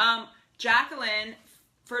question. Jacqueline,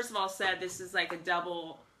 first of all, said this is like a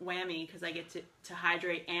double whammy, because I get to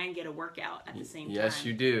hydrate and get a workout at the same time. Yes,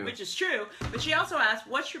 you do. Which is true. But she also asked,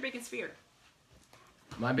 "What's your biggest fear?"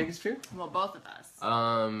 My biggest fear? Well, both of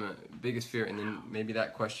us. Biggest fear, and then maybe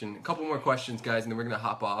that question. A couple more questions, guys, and then we're gonna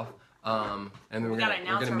hop off. And then we're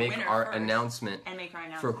gonna make our announcement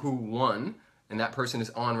for who won, and that person is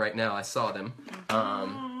on right now. I saw them.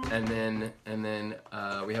 And then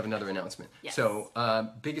we have another announcement. Yes. So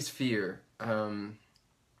biggest fear.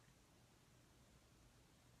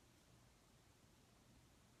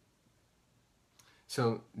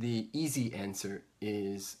 So the easy answer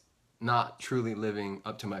is not truly living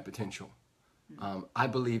up to my potential. I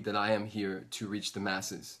believe that I am here to reach the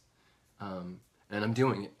masses. And I'm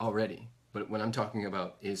doing it already. But what I'm talking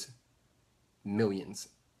about is millions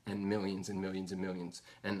and millions and millions and millions.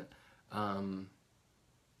 And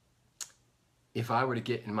if I were to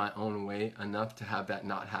get in my own way enough to have that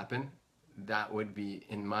not happen, that would be,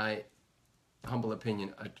 in my humble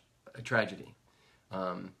opinion, a tragedy.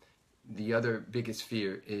 The other biggest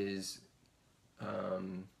fear is,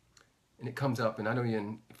 and it comes up, and I don't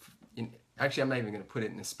even, actually I'm not even going to put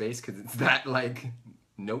it in a space, because it's that like,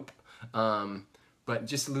 nope. But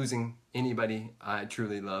just losing anybody I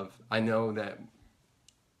truly love. I know that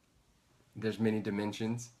there's many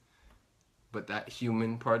dimensions, but that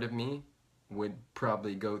human part of me would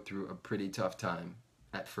probably go through a pretty tough time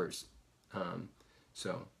at first.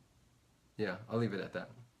 So, yeah, I'll leave it at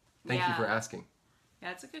that. Thank you for asking.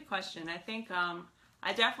 Yeah, it's a good question. I think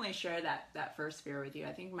I definitely share that first fear with you.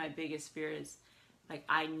 I think my biggest fear is, like,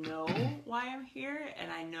 I know why I'm here,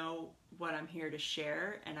 and I know what I'm here to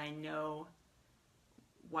share, and I know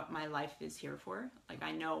what my life is here for. Like,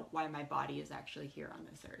 I know why my body is actually here on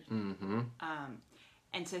this earth. Mm-hmm.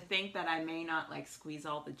 And to think that I may not like squeeze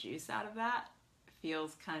all the juice out of that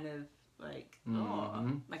feels kind of like,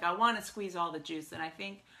 like I want to squeeze all the juice. And I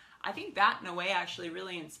think that in a way actually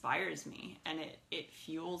really inspires me, and it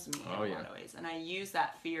fuels me in a lot of ways. And I use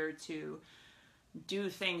that fear to do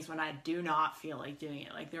things when I do not feel like doing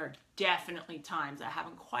it. Like, there are definitely times, that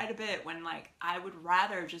happen quite a bit, when like I would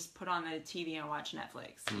rather just put on the TV and watch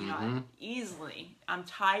Netflix. You know, I'm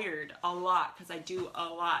tired a lot, because I do a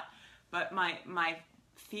lot, but my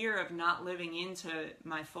fear of not living into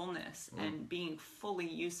my fullness and being fully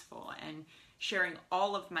useful and sharing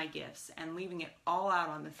all of my gifts and leaving it all out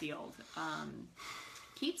on the field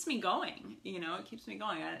keeps me going. You know, it keeps me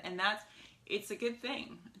going, and it's a good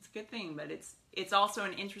thing. It's a good thing, but it's also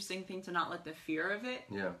an interesting thing to not let the fear of it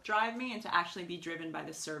drive me, and to actually be driven by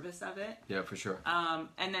the service of it. Yeah, for sure.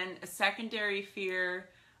 And then a secondary fear,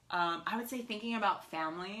 I would say thinking about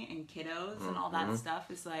family and kiddos and all that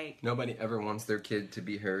stuff is like... Nobody ever wants their kid to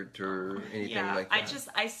be hurt or anything like that.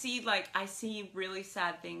 I see really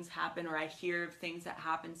sad things happen, or I hear of things that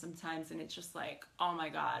happen sometimes, and it's just like, oh my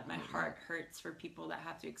God, my heart hurts for people that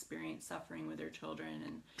have to experience suffering with their children.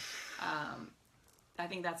 And I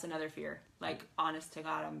think that's another fear. Like, honest to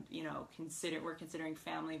God, we're considering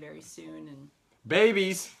family very soon. And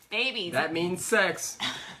Babies. That means sex.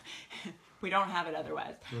 We don't have it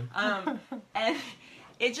otherwise. And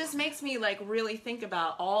it just makes me like really think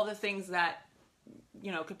about all the things that,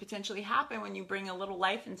 could potentially happen when you bring a little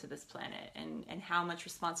life into this planet, and how much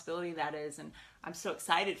responsibility that is. And I'm so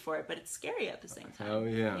excited for it, but it's scary at the same time. Oh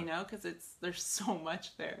yeah. Because there's so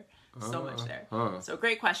much there. So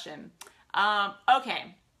great question.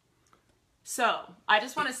 Okay. So I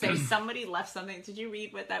just want to say somebody left something. Did you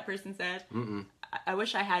read what that person said? Mm-mm. I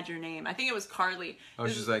wish I had your name. I think it was Carly. Oh,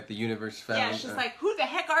 she's like, the universe found... Yeah, she's like, who the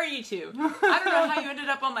heck are you two? I don't know how you ended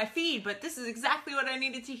up on my feed, but this is exactly what I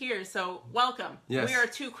needed to hear. So, welcome. Yes. We are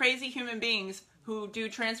two crazy human beings who do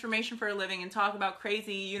transformation for a living and talk about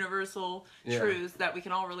crazy universal truths that we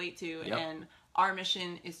can all relate to. Yep. And our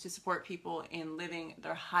mission is to support people in living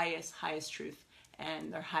their highest truth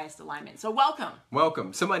and their highest alignment. So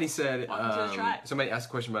welcome. Somebody said, welcome to the tribe. Somebody asked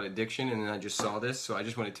a question about addiction, and then I just saw this, so I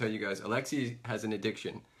just want to tell you guys, Alexi has an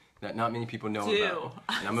addiction that not many people know about.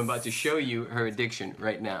 And I'm about to show you her addiction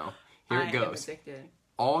right now. Here it goes. I am addicted.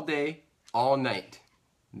 All day, all night.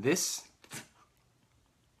 This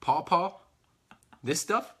pawpaw, this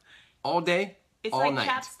stuff, all day, it's all like night.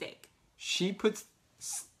 chapstick. She puts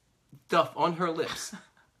stuff on her lips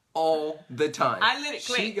all the time.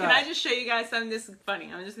 Wait, can I just show you guys something? This is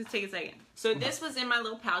funny. I'm just going to take a second. So this was in my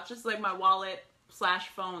little pouch. This is like my wallet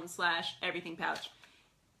 / phone / everything pouch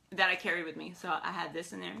that I carry with me. So I had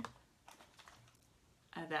this in there.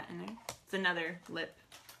 I have that in there. It's another lip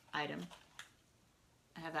item.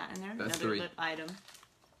 I have that in there. That's another 3. lip item.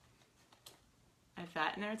 I have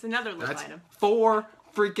that in there. It's another lip item. 4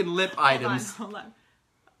 freaking lip items. Hold on.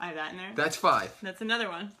 I have that in there. That's 5. That's another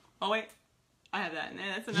one. Oh, wait. I have that in there.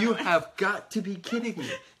 That's another You one. have got to be kidding me.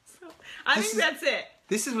 I think that's it.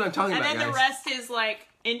 This is what I'm talking about, guys. And then the rest is like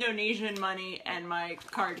Indonesian money and my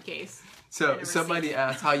card case. So somebody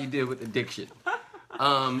asked how you deal with addiction.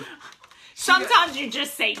 Sometimes you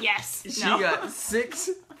just say yes. She got 6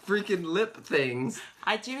 freaking lip things.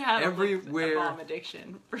 I do have everywhere a balm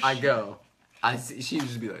addiction. I go. I see. She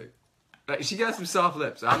just be like, she got some soft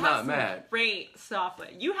lips. I'm not mad. Great soft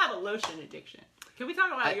lip. You have a lotion addiction. Can we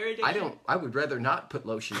talk about your addiction? I would rather not put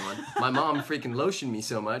lotion on. My mom freaking lotioned me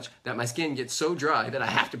so much that my skin gets so dry that I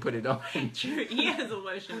have to put it on. True, he has a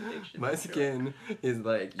lotion addiction. My skin is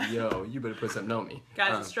like, yo, you better put something on me.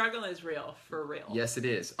 Guys, the struggle is real, for real. Yes, it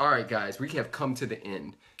is. All right, guys, we have come to the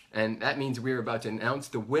end. And that means we're about to announce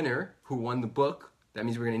the winner who won the book. That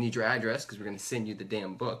means we're going to need your address because we're going to send you the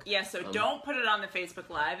damn book. Yeah, so don't put it on the Facebook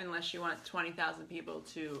Live unless you want 20,000 people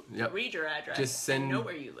to read your address and know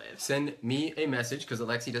where you live. Send me a message because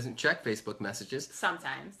Alexi doesn't check Facebook messages.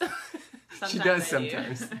 Sometimes. She does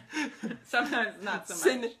sometimes. Sometimes not so much.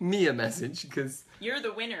 Send me a message because... You're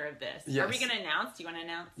the winner of this. Yes. Are we going to announce? Do you want to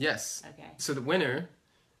announce? Yes. Okay. So the winner,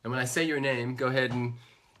 and when I say your name, go ahead and...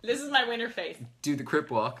 This is my winner face. Do the crip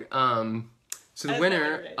walk. So the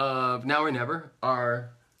winner of Now or Never,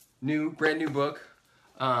 our brand new book,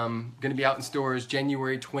 going to be out in stores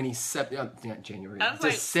January 27th. Not January.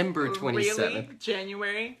 December 27th. Really?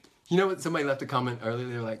 January? You know what? Somebody left a comment earlier.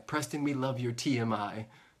 They were like, Preston, we love your TMI.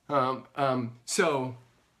 So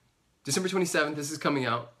December 27th, this is coming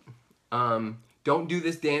out. Don't do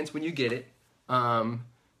this dance when you get it.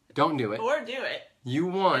 Don't do it. Or do it. You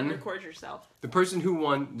won. And record yourself. The person who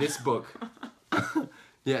won this book,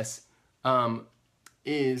 yes,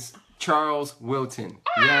 is Charles Wilton.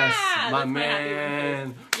 Yes, my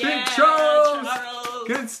man. Big Charles.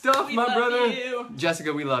 Good stuff, my brother. You.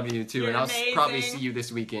 Jessica, we love you too. You're and I'll probably see you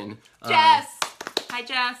this weekend. Jess. Hi,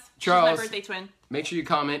 Jess. Charles. She's my birthday twin. Make sure you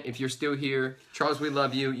comment if you're still here. Charles, we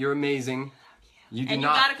love you. You're amazing. You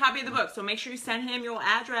got a copy of the book, so make sure you send him your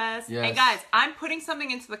address. Yes. And guys, I'm putting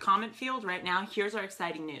something into the comment field right now. Here's our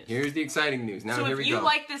exciting news. Here's the exciting news. Now, here we go. So if you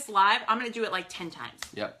like this live, I'm going to do it like 10 times.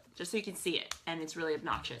 Yep. Just so you can see it, and it's really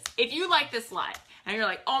obnoxious. If you like this live, and you're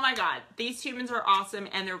like, oh my god, these humans are awesome,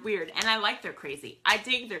 and they're weird, and I like they're crazy. I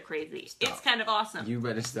dig they're crazy. Stop. It's kind of awesome. You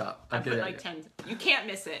better stop. I put like 10. You can't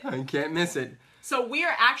miss it. I can't miss it. So we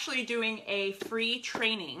are actually doing a free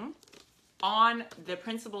training on the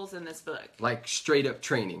principles in this book. Like straight up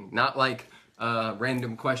training. Not like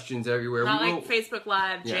random questions everywhere. Not like Facebook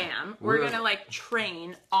Live Jam. We're going to like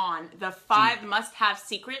train on the 5 must-have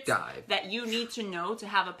secrets that you need to know to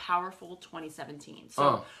have a powerful 2017.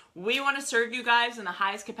 So we want to serve you guys in the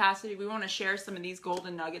highest capacity. We want to share some of these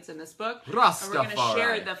golden nuggets in this book. And we're going to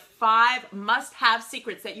share the 5 must-have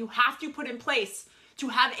secrets that you have to put in place to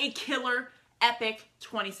have a killer, epic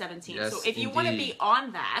 2017. Yes, so if you want to be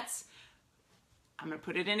on that, I'm going to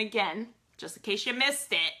put it in again, just in case you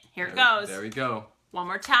missed it. Here it goes. There we go. One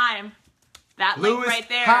more time. That link right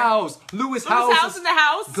there. Lewis House in the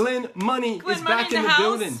house. Glenn Money is back in the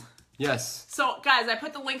building. Yes. So, guys, I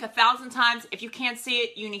put the link 1,000 times. If you can't see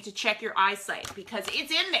it, you need to check your eyesight because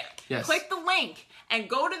it's in there. Yes. Click the link and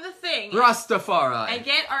go to the thing. Rastafari. And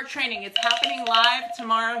get our training. It's happening live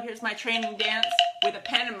tomorrow. Here's my training dance with a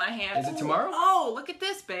pen in my hand. Is it tomorrow? Oh, look at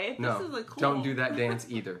this, babe. No, this is a cool. Don't do that dance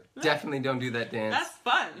either. Definitely don't do that dance. That's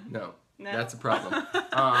fun. No. That's a problem.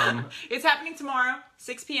 It's happening tomorrow,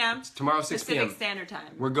 6 p.m. Tomorrow, 6 p.m. Pacific Standard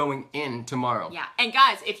Time. We're going in tomorrow. Yeah. And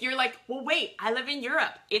guys, if you're like, well, wait, I live in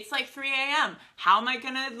Europe. It's like 3 a.m. How am I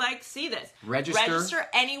going to like see this? Register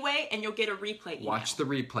anyway, and you'll get a replay email. Watch the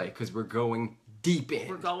replay because we're going deep in.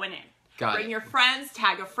 We're going in. Bring your friends,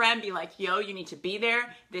 tag a friend, be like, yo, you need to be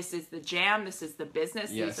there. This is the jam. This is the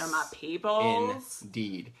business. Yes. These are my people.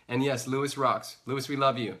 Indeed. And yes, Lewis rocks. Lewis, we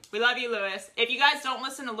love you. We love you, Lewis. If you guys don't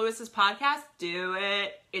listen to Lewis's podcast, do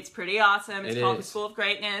it. It's pretty awesome. It's called The School of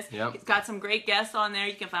Greatness. Yep. It's got some great guests on there.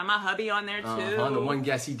 You can find my hubby on there, too. The one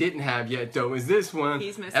guest he didn't have yet, though, is this one.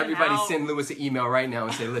 He's missing Everybody out. send Lewis an email right now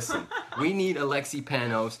and say, listen, we need Alexi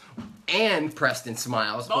Panos and Preston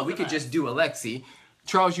Smiles, but we could just do Alexi.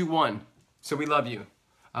 Charles, you won. So we love you.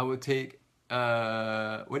 I will take,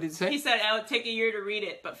 what did it say? He said, I would take a year to read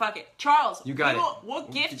it, but fuck it. Charles, you got we'll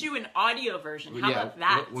gift you an audio version. How about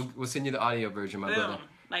that? We'll send you the audio version, my brother.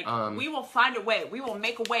 Like, we will find a way. We will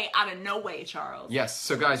make a way out of no way, Charles. Yes.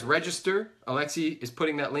 So, guys, register. Alexi is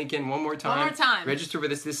putting that link in one more time. One more time. Register for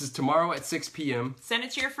this. This is tomorrow at 6 p.m. Send it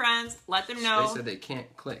to your friends. Let them know. They said they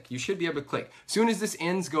can't click. You should be able to click. As soon as this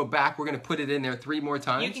ends, go back. We're going to put it in there 3 more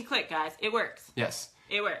times. You can click, guys. It works. Yes.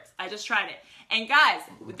 It works. I just tried it. And guys,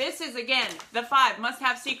 this is, again, the 5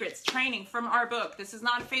 must-have secrets training from our book. This is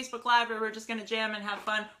not a Facebook Live where we're just going to jam and have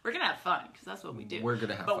fun. We're going to have fun because that's what we do. We're going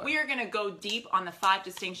to have fun. But we are going to go deep on the 5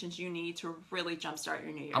 distinctions you need to really jumpstart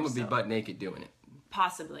your new year. I'm going to be butt naked doing it.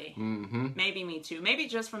 Possibly. Maybe me too. Maybe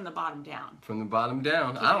just from the bottom down. From the bottom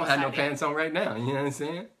down. I don't have no pants on right now. You know what I'm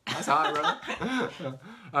saying? That's hot, bro.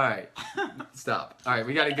 All right. Stop. All right.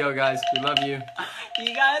 We got to go, guys. We love you.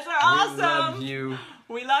 You guys are awesome. We love you.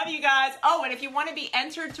 We love you guys. Oh, and if you want to be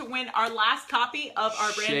entered to win our last copy of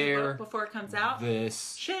our brand new book before it comes out,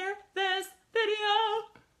 share this video.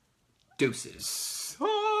 Deuces.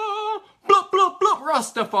 Oh, blup, blup, blup,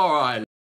 Rastafari.